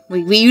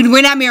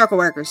we're not miracle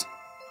workers.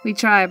 We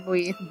try, but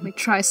we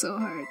try so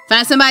hard.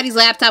 Find somebody's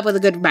laptop with a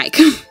good mic.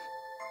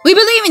 We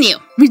believe in you.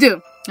 We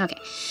do. Okay.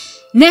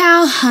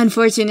 Now,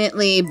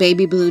 unfortunately,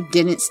 Baby Blue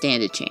didn't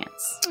stand a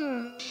chance.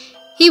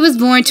 He was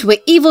born to an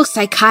evil,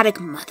 psychotic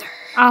mother.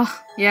 Oh,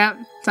 yeah.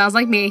 Sounds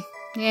like me.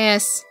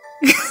 Yes.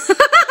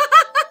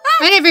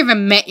 I never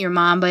even met your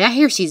mom, but I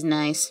hear she's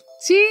nice.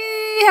 She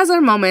has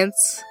her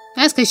moments.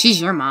 That's because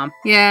she's your mom.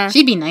 Yeah.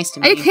 She'd be nice to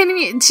me. Are you kidding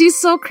me? She's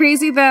so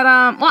crazy that,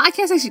 well, I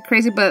can't say she's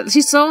crazy, but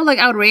she's so,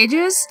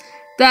 outrageous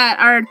that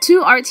our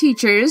 2 art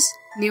teachers,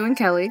 New and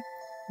Kelly,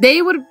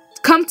 they would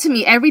come to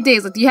me every day.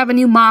 It's like, do you have a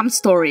new mom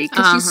story?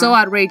 Because she's so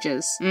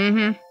outrageous.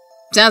 Mm-hmm.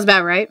 Sounds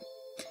about right.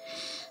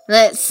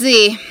 Let's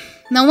see.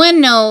 No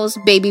one knows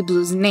Baby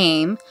Blue's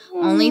name,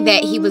 only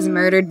that he was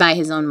murdered by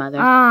his own mother.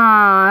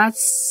 Ah, that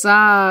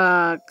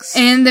sucks.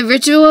 And the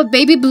ritual of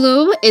Baby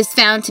Blue is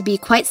found to be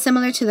quite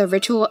similar to the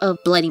ritual of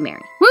Bloody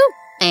Mary. Woo!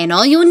 And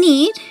all you'll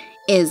need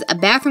is a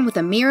bathroom with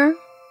a mirror,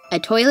 a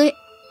toilet,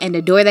 and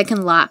a door that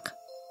can lock.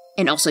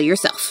 And also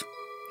yourself.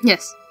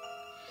 Yes.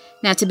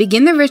 Now, to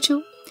begin the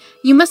ritual,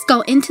 you must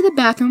go into the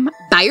bathroom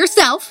by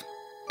yourself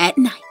at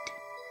night.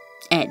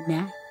 At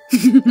night.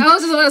 I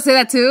was just about to say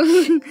that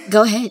too.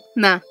 Go ahead.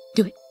 Nah.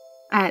 Do it.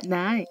 At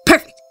night.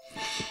 Perfect.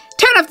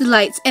 Turn off the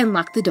lights and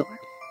lock the door.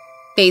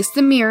 Face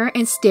the mirror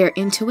and stare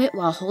into it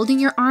while holding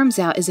your arms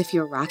out as if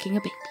you're rocking a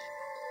baby.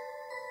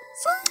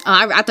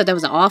 Oh, I thought that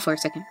was an awe for a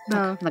second.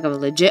 No. Like a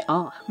legit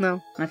awe.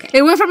 No. Okay.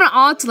 It went from an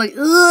awe to like,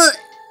 ugh.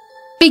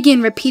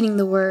 Begin repeating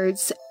the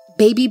words,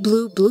 Baby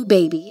Blue, Blue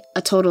Baby,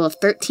 a total of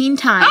 13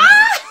 times.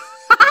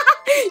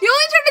 You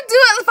only tried to do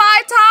it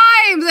 5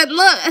 times. And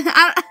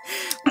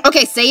look.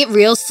 Okay, say it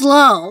real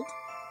slow.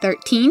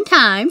 13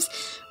 times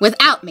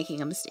without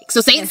making a mistake.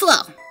 So say it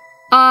slow.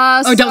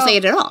 Or don't say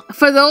it at all.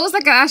 For those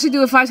that can actually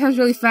do it 5 times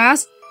really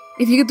fast,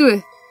 if you could do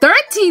it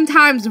 13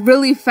 times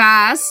really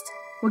fast,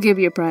 we'll give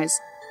you a prize.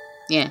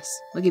 Yes,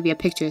 we'll give you a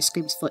picture of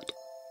Scream's foot.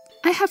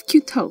 I have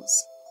cute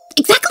toes.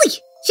 Exactly!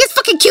 She has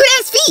fucking cute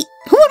ass feet!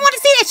 Who would want to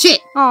see that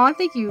shit? Oh,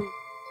 thank you.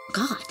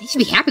 God, they should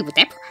be happy with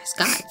that prize.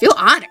 God, I feel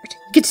honored.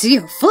 You get to see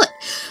her foot.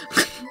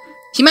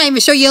 She might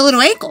even show you a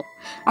little ankle.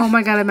 Oh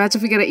my god, imagine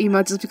if we get an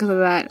email just because of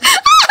that.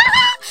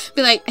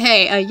 Be like,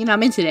 hey,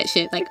 I'm into that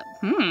shit. Like,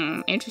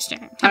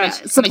 interesting.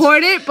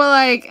 Support it, but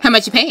like... How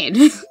much you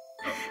paying?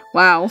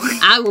 Wow.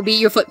 I will be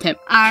your foot pimp.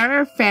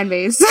 Our fan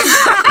base.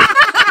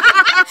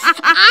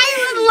 I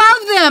would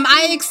love them.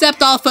 I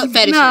accept all foot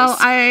fetishes. No,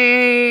 I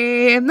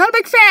am not a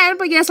big fan,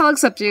 but yes, I'll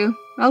accept you.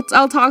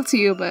 I'll talk to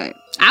you, but...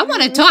 I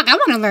want to talk. I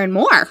want to learn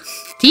more.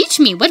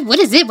 Teach me. What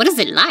is it? What is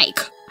it like?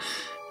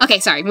 Okay,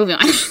 sorry. Moving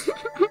on.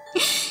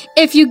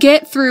 If you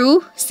get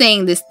through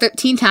saying this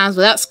 13 times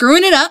without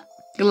screwing it up,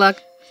 good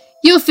luck.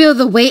 You'll feel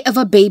the weight of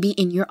a baby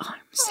in your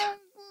arms.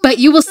 But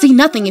you will see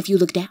nothing if you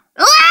look down.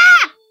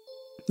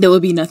 There will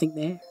be nothing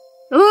there.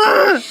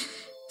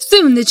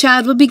 Soon the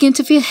child will begin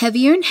to feel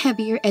heavier and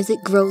heavier as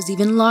it grows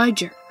even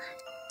larger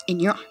in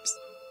your arms,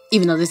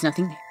 even though there's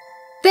nothing there.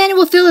 Then it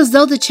will feel as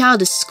though the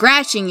child is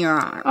scratching your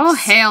arms. Oh,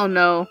 hell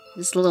no.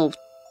 This little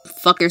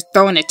fucker's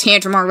throwing a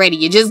tantrum already.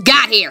 You just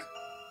got here.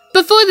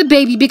 Before the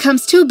baby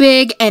becomes too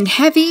big and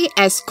heavy,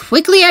 as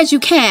quickly as you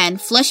can,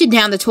 flush it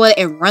down the toilet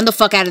and run the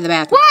fuck out of the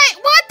bathroom.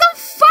 What the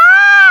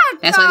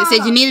fuck? That's why they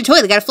said you need a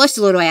toilet. Gotta flush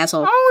the little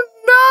asshole. Oh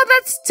no,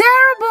 that's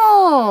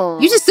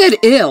terrible. You just said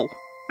ill.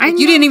 I know.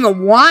 You didn't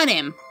even want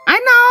him. I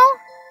know.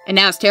 And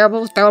now it's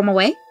terrible? Throw him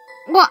away?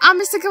 Well, I'm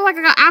just thinking like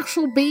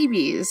actual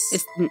babies.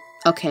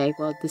 Okay,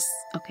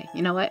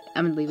 you know what?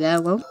 I'm gonna leave that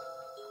alone.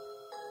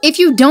 If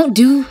you don't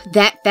do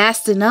that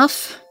fast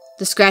enough,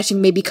 the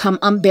scratching may become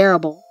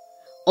unbearable.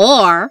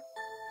 Or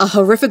a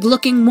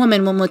horrific-looking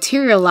woman will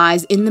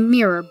materialize in the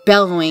mirror,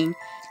 bellowing.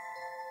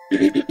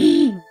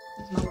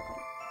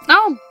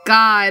 Oh,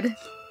 God.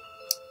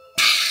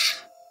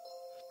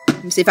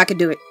 Let me see if I can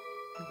do it.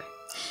 Okay.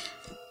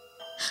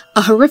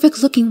 A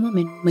horrific-looking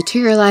woman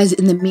materialized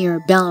in the mirror,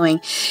 bellowing,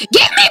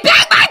 "Give me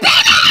back my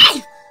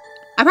baby!"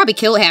 I probably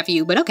killed half of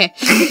you, but okay.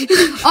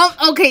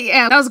 Oh, okay,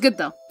 yeah, that was good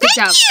though. Good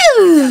job.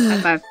 You.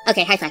 High five.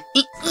 Okay, high five.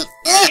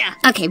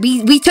 Okay,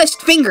 we touched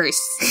fingers.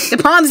 The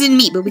palms didn't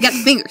meet, but we got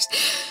the fingers.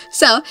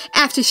 So,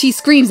 after she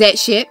screams that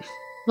shit,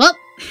 well,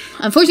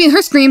 unfortunately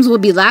her screams will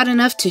be loud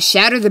enough to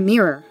shatter the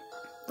mirror.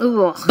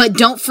 Ooh. But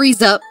don't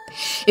freeze up.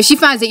 If she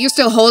finds that you're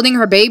still holding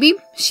her baby,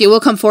 she will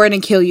come forward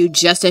and kill you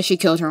just as she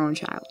killed her own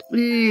child.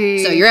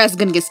 Eee. So your ass is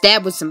gonna get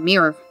stabbed with some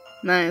mirror.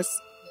 Nice.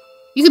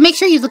 You can make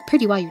sure you look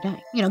pretty while you're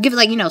dying. Give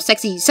it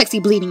sexy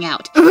bleeding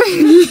out.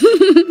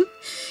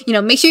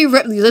 Make sure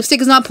your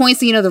lipstick is not point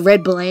so the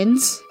red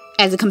blends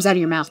as it comes out of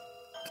your mouth.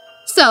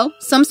 So,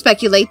 some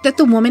speculate that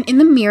the woman in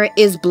the mirror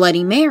is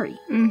Bloody Mary.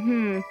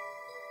 Mm-hmm.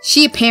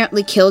 She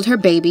apparently killed her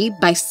baby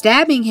by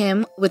stabbing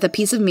him with a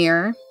piece of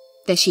mirror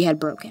that she had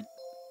broken.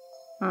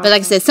 But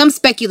like I said, some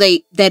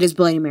speculate that is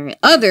Bloody Mary.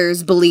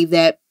 Others believe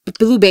that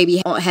Blue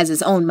Baby has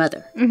his own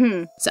mother.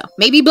 Mm-hmm. So,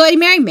 maybe Bloody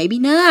Mary, maybe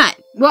not.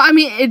 Well, I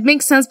mean, it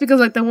makes sense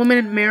because, the woman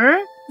in the mirror,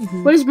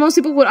 which most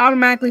people would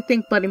automatically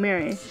think Bloody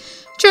Mary.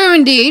 True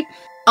indeed.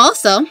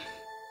 Also,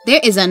 there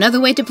is another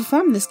way to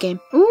perform this game.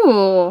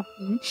 Ooh.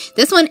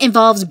 This one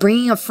involves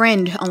bringing a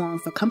friend along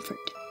for comfort.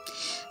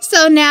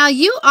 So now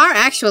you are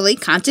actually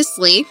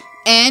consciously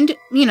and,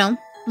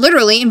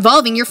 literally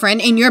involving your friend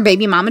in your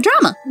baby mama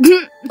drama.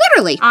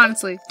 Literally.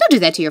 Honestly. Don't do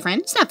that to your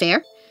friend. It's not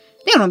fair.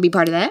 They don't want to be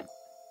part of that.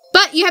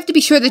 But you have to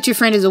be sure that your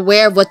friend is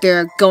aware of what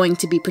they're going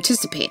to be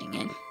participating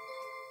in.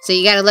 So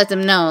you gotta let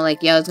them know,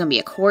 it's gonna be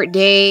a court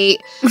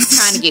date,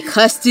 trying to get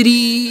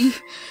custody.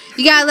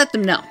 You gotta let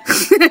them know.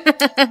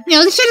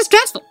 This shit is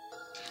stressful.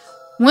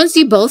 Once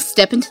you both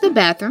step into the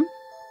bathroom...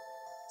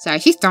 Sorry,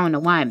 she's throwing the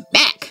wine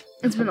back.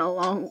 It's been a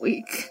long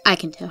week. I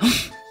can tell.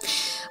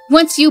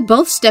 Once you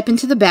both step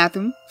into the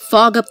bathroom,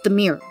 fog up the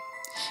mirror.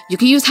 You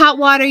can use hot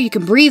water. You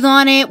can breathe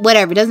on it.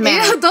 Whatever. It doesn't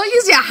matter. Don't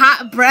use your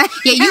hot breath.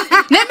 Yeah,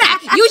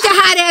 use your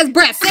hot ass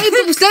breath. Save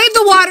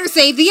the water.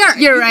 Save the earth.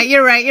 You're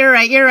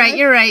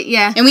right.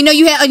 Yeah. And we know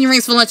you had onion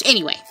rings for lunch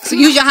anyway. So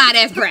use your hot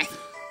ass breath.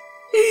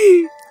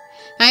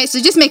 Alright,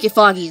 so just make it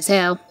foggy as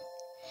hell.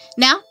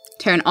 Now,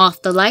 turn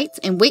off the lights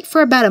and wait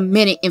for about a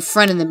minute in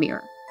front of the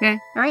mirror. Okay.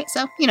 Alright,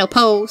 so,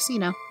 pose,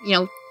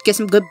 get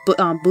some good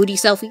booty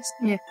selfies.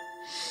 Yeah.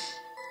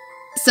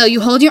 So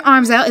you hold your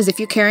arms out as if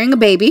you're carrying a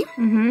baby.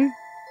 Mm-hmm.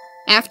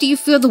 After you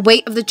feel the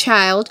weight of the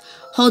child,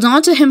 hold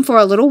on to him for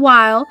a little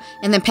while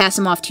and then pass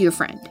him off to your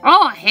friend.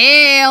 Oh,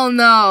 hell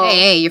no.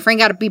 Hey, your friend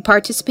got to be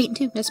participating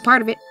too. That's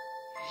part of it.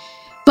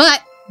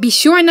 But be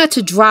sure not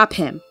to drop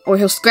him or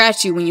he'll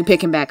scratch you when you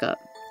pick him back up.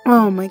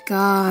 Oh, my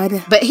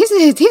God. But here's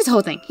the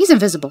whole thing. He's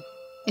invisible.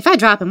 If I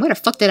drop him, where the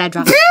fuck did I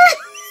drop him?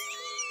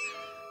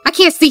 I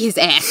can't see his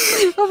ass.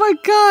 Oh, my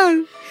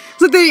God.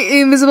 It's like the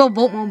invisible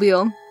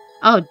boatmobile.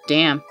 Oh,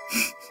 damn.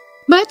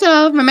 But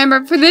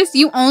remember, for this,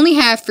 you only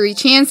have 3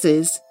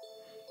 chances.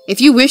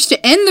 If you wish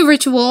to end the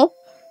ritual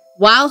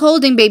while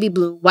holding Baby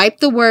Blue, wipe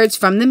the words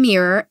from the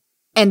mirror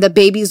and the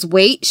baby's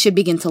weight should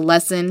begin to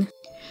lessen.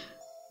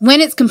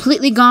 When it's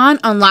completely gone,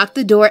 unlock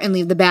the door and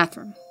leave the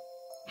bathroom.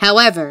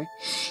 However,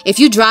 if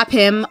you drop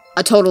him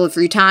a total of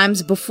 3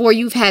 times before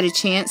you've had a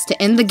chance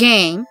to end the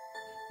game,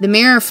 the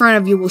mirror in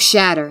front of you will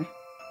shatter.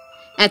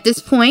 At this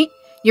point,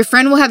 your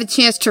friend will have a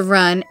chance to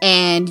run,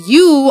 and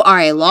you are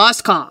a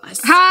lost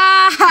cause.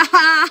 Ha ha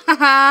ha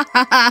ha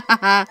ha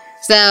ha.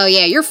 So,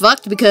 yeah, you're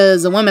fucked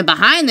because the woman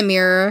behind the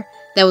mirror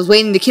that was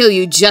waiting to kill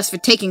you just for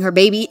taking her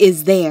baby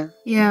is there.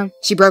 Yeah.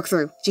 She broke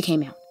through. She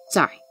came out.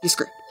 Sorry, you're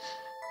screwed.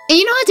 And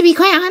you know what, to be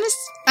quite honest,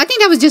 I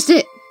think that was just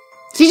it.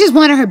 She just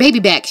wanted her baby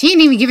back. She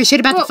didn't even give a shit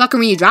about the fucker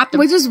when you dropped him.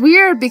 Which is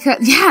weird because,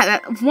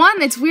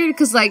 it's weird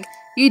because,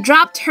 you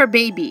dropped her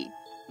baby.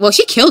 Well,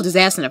 she killed his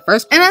ass in the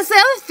first place. And that's the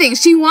other thing.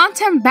 She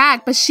wants him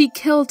back, but she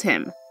killed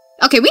him.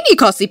 Okay, we need to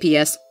call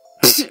CPS.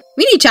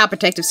 We need Child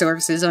Protective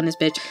Services on this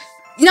bitch.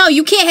 No,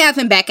 you can't have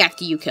him back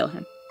after you kill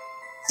him.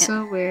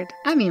 So weird.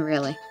 I mean,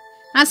 really.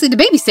 Honestly, the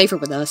baby's safer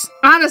with us.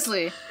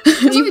 Honestly.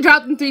 Because you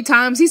dropped him 3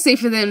 times, he's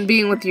safer than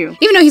being with you.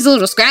 Even though he's a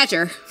little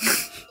scratcher.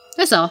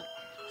 That's all.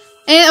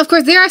 And, of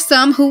course, there are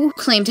some who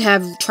claim to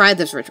have tried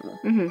this ritual.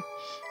 Mm-hmm.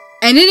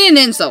 And it didn't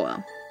end so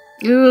well.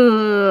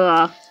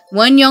 Ugh.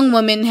 One young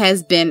woman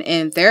has been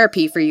in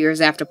therapy for years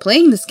after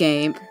playing this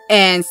game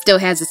and still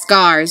has the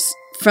scars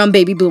from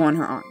Baby Blue on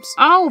her arms.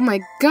 Oh my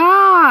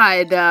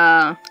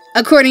God.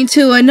 According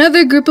to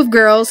another group of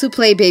girls who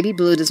played Baby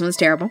Blue, this one's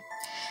terrible.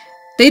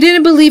 They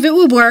didn't believe it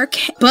would work,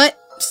 but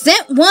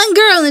sent one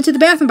girl into the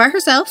bathroom by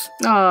herself,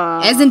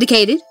 as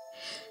indicated.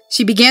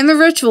 She began the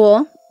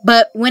ritual,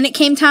 but when it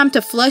came time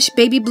to flush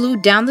Baby Blue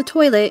down the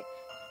toilet,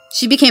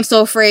 she became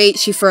so afraid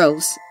she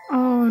froze.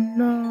 Oh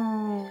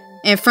no.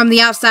 And from the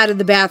outside of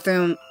the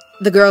bathroom,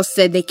 the girls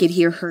said they could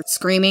hear her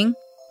screaming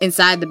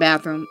inside the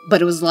bathroom,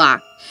 but it was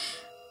locked.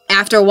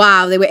 After a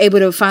while, they were able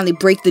to finally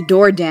break the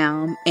door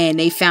down, and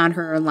they found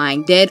her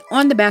lying dead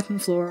on the bathroom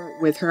floor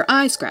with her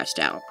eyes scratched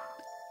out.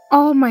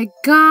 Oh my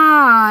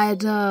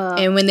God.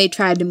 And when they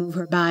tried to move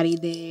her body,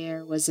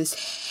 there was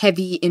this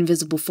heavy,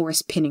 invisible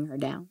force pinning her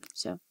down.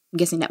 So I'm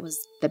guessing that was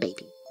the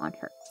baby on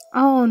her.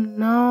 Oh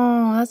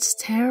no, that's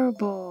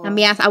terrible. I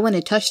mean, I wouldn't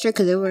have touched her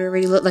because it would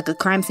already look like a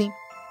crime scene.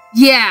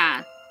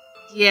 Yeah.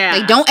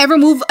 Like, don't ever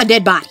move a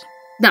dead body.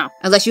 No.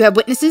 Unless you have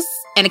witnesses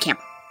and a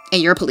camera.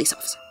 And you're a police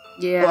officer.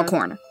 Yeah. Or a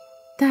coroner.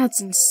 That's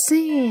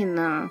insane.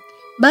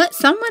 But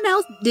someone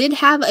else did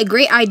have a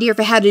great idea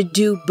for how to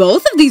do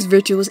both of these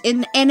rituals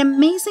in an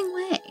amazing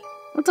way.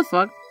 What the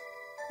fuck?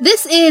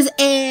 This is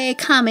a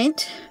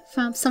comment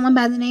from someone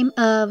by the name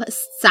of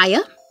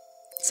Saya.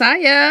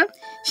 Saya.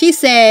 She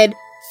said,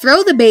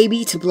 throw the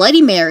baby to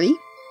Bloody Mary.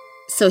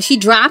 So she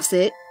drops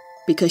it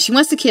because she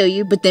wants to kill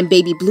you, but then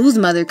Baby Blue's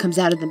mother comes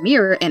out of the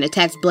mirror and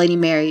attacks Bloody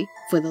Mary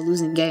for the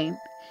losing game.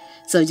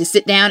 So just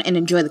sit down and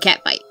enjoy the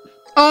cat fight.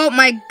 Oh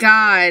my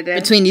God.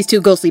 Between these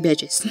two ghostly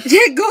bitches.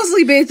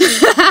 Ghostly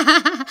bitches.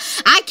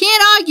 I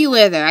can't argue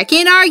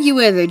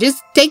with her.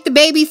 Just take the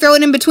baby, throw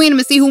it in between them,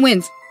 and see who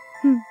wins.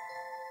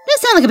 That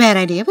sounds like a bad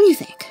idea. What do you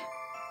think?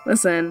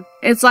 Listen,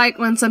 it's like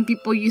when some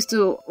people used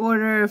to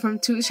order from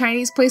 2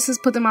 Chinese places,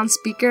 put them on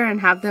speaker,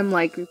 and have them,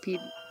 repeat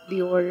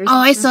the orders. Oh,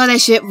 I saw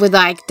that shit with,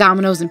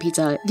 Domino's and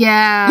Pizza Hut.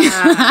 Yeah.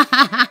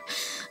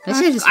 That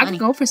shit is funny. I could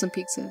go for some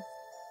pizza.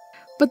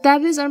 But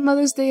that is our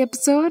Mother's Day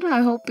episode.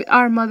 I hope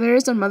our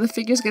mothers or mother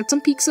figures get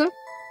some pizza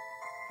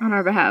on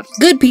our behalf.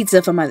 Good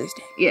pizza for Mother's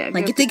Day. Yeah.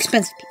 Get the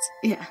expensive pizza.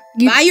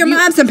 Yeah. Buy your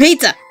mom some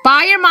pizza.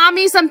 Buy your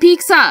mommy some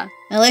pizza.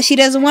 Unless she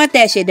doesn't want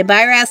that shit, then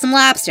buy her out some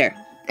lobster.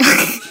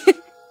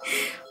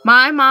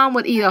 My mom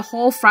would eat a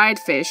whole fried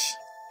fish.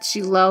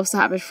 She loves to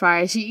have it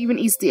fried. She even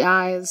eats the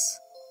eyes,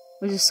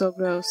 which is so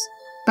gross.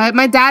 But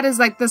my dad is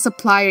the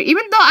supplier.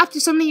 Even though after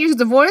so many years of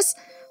divorce,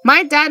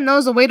 my dad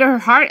knows the way to her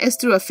heart is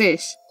through a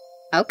fish.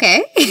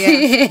 Okay.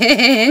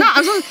 Yeah. No,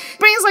 I'm so,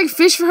 brings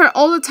fish for her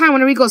all the time.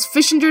 Whenever he goes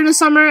fishing during the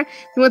summer,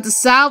 he went to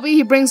Salvi.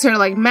 He brings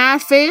her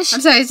mad fish.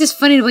 I'm sorry, it's just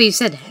funny the way you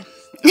said that.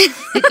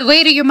 Like, the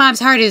way to your mom's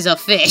heart is a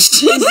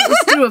fish.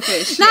 It's through a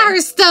fish. Not her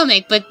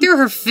stomach, but through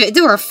her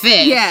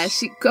fish. Yeah,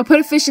 she put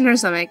a fish in her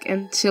stomach,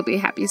 and she'll be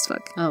happy as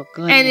fuck. Oh,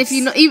 good. And if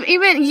you know,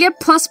 even you get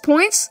plus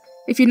points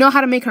if you know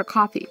how to make her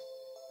coffee.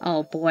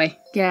 Oh boy,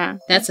 Yeah,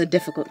 that's a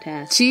difficult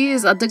task. she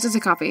is addicted to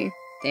coffee.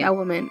 Damn. That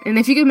woman. And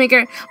if you can make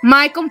her,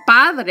 my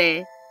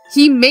compadre,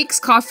 he makes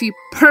coffee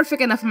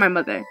perfect enough for my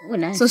mother. Oh,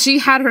 nice. So she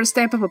had her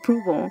stamp of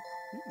approval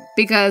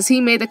because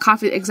he made the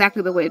coffee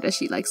exactly the way that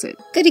she likes it.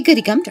 Goody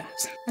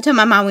gumdrops. I told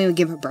my mom we would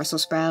give her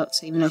Brussels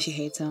sprouts, even though she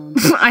hates them.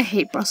 I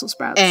hate Brussels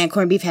sprouts. And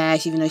corned beef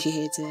hash, even though she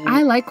hates it.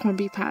 I like corned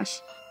beef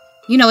hash.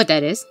 You know what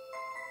that is?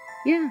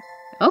 Yeah.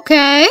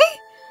 Okay.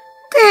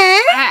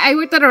 I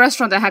worked at a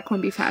restaurant that had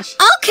corned beef hash.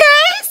 Okay.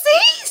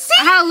 See?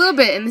 I had a little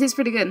bit, and it tastes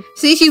pretty good.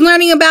 See, she's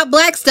learning about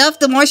black stuff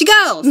the more she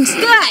goes.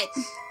 Good.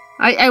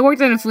 I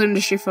worked in the food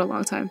industry for a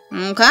long time.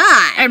 Okay.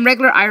 And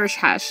regular Irish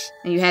hash.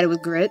 And you had it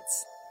with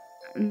grits?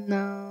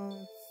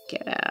 No.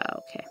 Get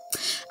out. Okay.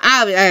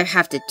 I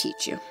have to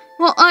teach you.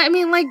 Well, I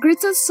mean, like,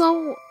 grits is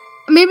so...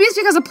 Maybe it's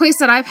because the place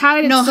that I've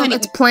had it, No, so honey,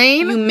 it's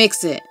plain. You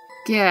mix it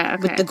Yeah,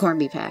 okay. with the corned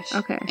beef hash.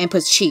 Okay. And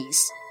put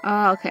cheese.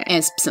 Oh, okay.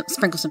 And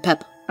sprinkle some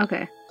pepper.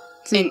 Okay.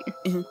 So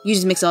And you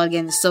just mix it all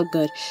again. It's so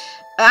good.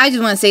 I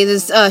just want to say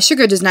this.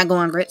 Sugar does not go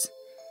on grits.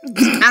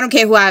 I don't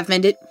care who I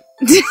offended.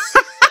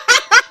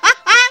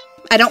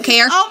 I don't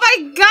care. oh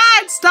my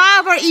god,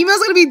 stop! Our email's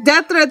gonna be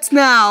death threats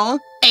now.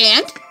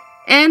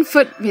 And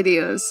foot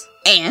videos.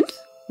 And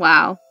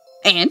Wow.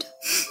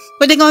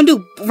 what they gonna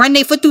do? Run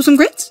their foot through some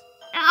grits?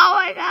 Oh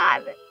my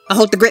god. I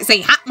hope the grits say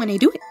hot when they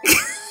do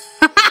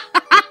it.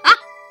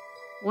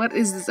 What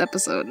is this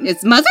episode?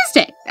 It's Mother's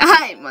Day.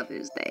 Hi,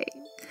 Mother's Day.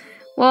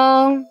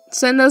 Well,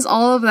 send us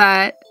all of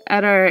that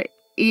at our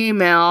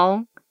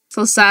email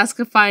so Sass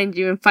can find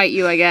you and fight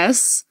you, I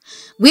guess.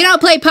 We don't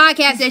play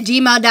podcast at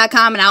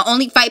gmail.com, and I'll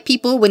only fight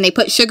people when they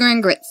put sugar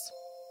in grits.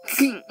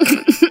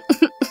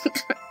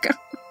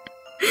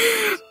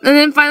 And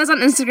then find us on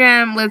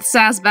Instagram with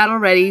Sass Battle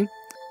Ready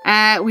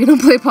at We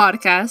Don't Play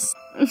Podcast.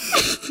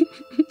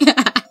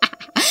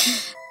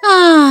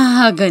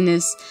 Oh,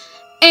 goodness.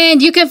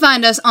 And you can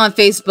find us on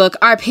Facebook.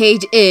 Our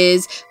page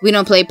is We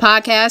Don't Play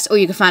Podcast, or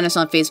you can find us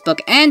on Facebook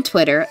and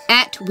Twitter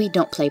at We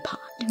Don't Play Pod.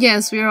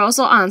 Yes, we are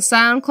also on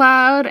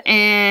SoundCloud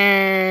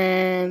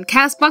and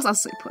CastBox. I'll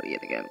say put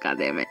it again. God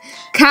damn it.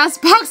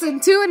 CastBox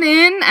and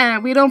TuneIn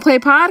and We Don't Play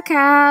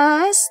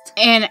Podcast.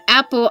 And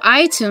Apple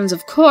iTunes,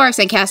 of course,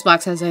 and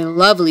CastBox has a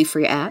lovely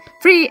free app.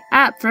 Free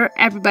app for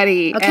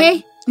everybody. Okay?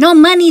 And, No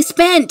money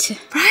spent.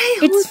 right?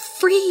 It's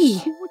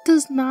free. Who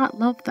does not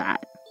love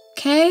that?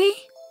 Okay?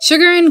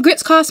 Sugar and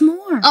grits cost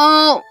more.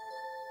 Oh,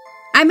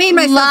 I made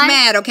myself like-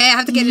 mad, okay? I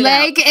have to get it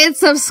out. like and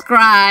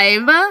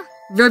subscribe.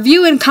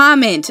 Review and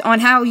comment on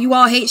how you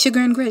all hate sugar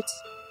and grits.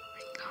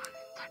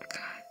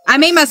 I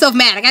made myself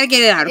mad. I gotta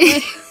get it out, okay?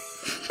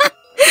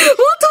 Who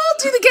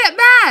told you to get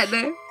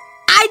mad?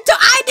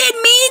 I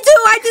didn't mean to.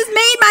 I just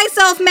made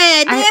myself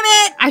mad. Damn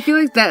it. I feel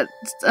like that's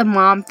a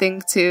mom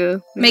thing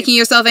too. Making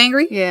yourself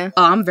angry? Yeah.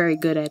 Oh, I'm very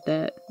good at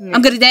that. Yeah.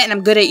 I'm good at that, and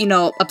I'm good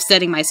at,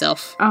 upsetting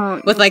myself.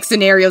 Oh, With,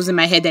 scenarios in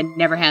my head that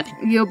never happen.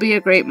 you'll be a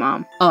great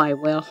mom. Oh, I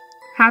will.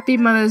 Happy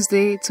Mother's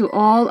Day to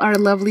all our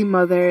lovely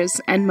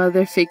mothers and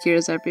mother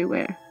figures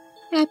everywhere.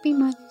 Happy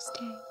Mother's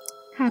Day.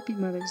 Happy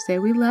Mother's Day.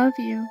 We love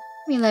you.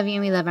 We love you,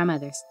 and we love our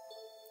mothers.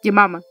 Your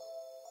mama.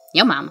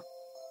 Your mama.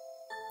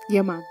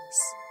 Your mamas.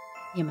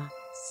 Your mamas.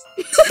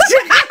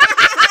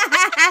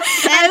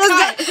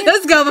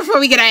 Let's go before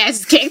we get our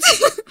asses kicked.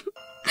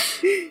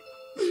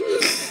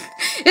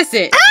 That's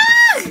it.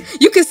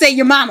 You can say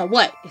your mama.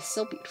 What? It's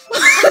so beautiful.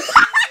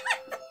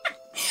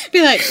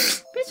 Be like,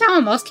 bitch, I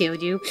almost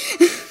killed you.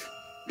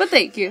 But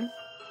thank you.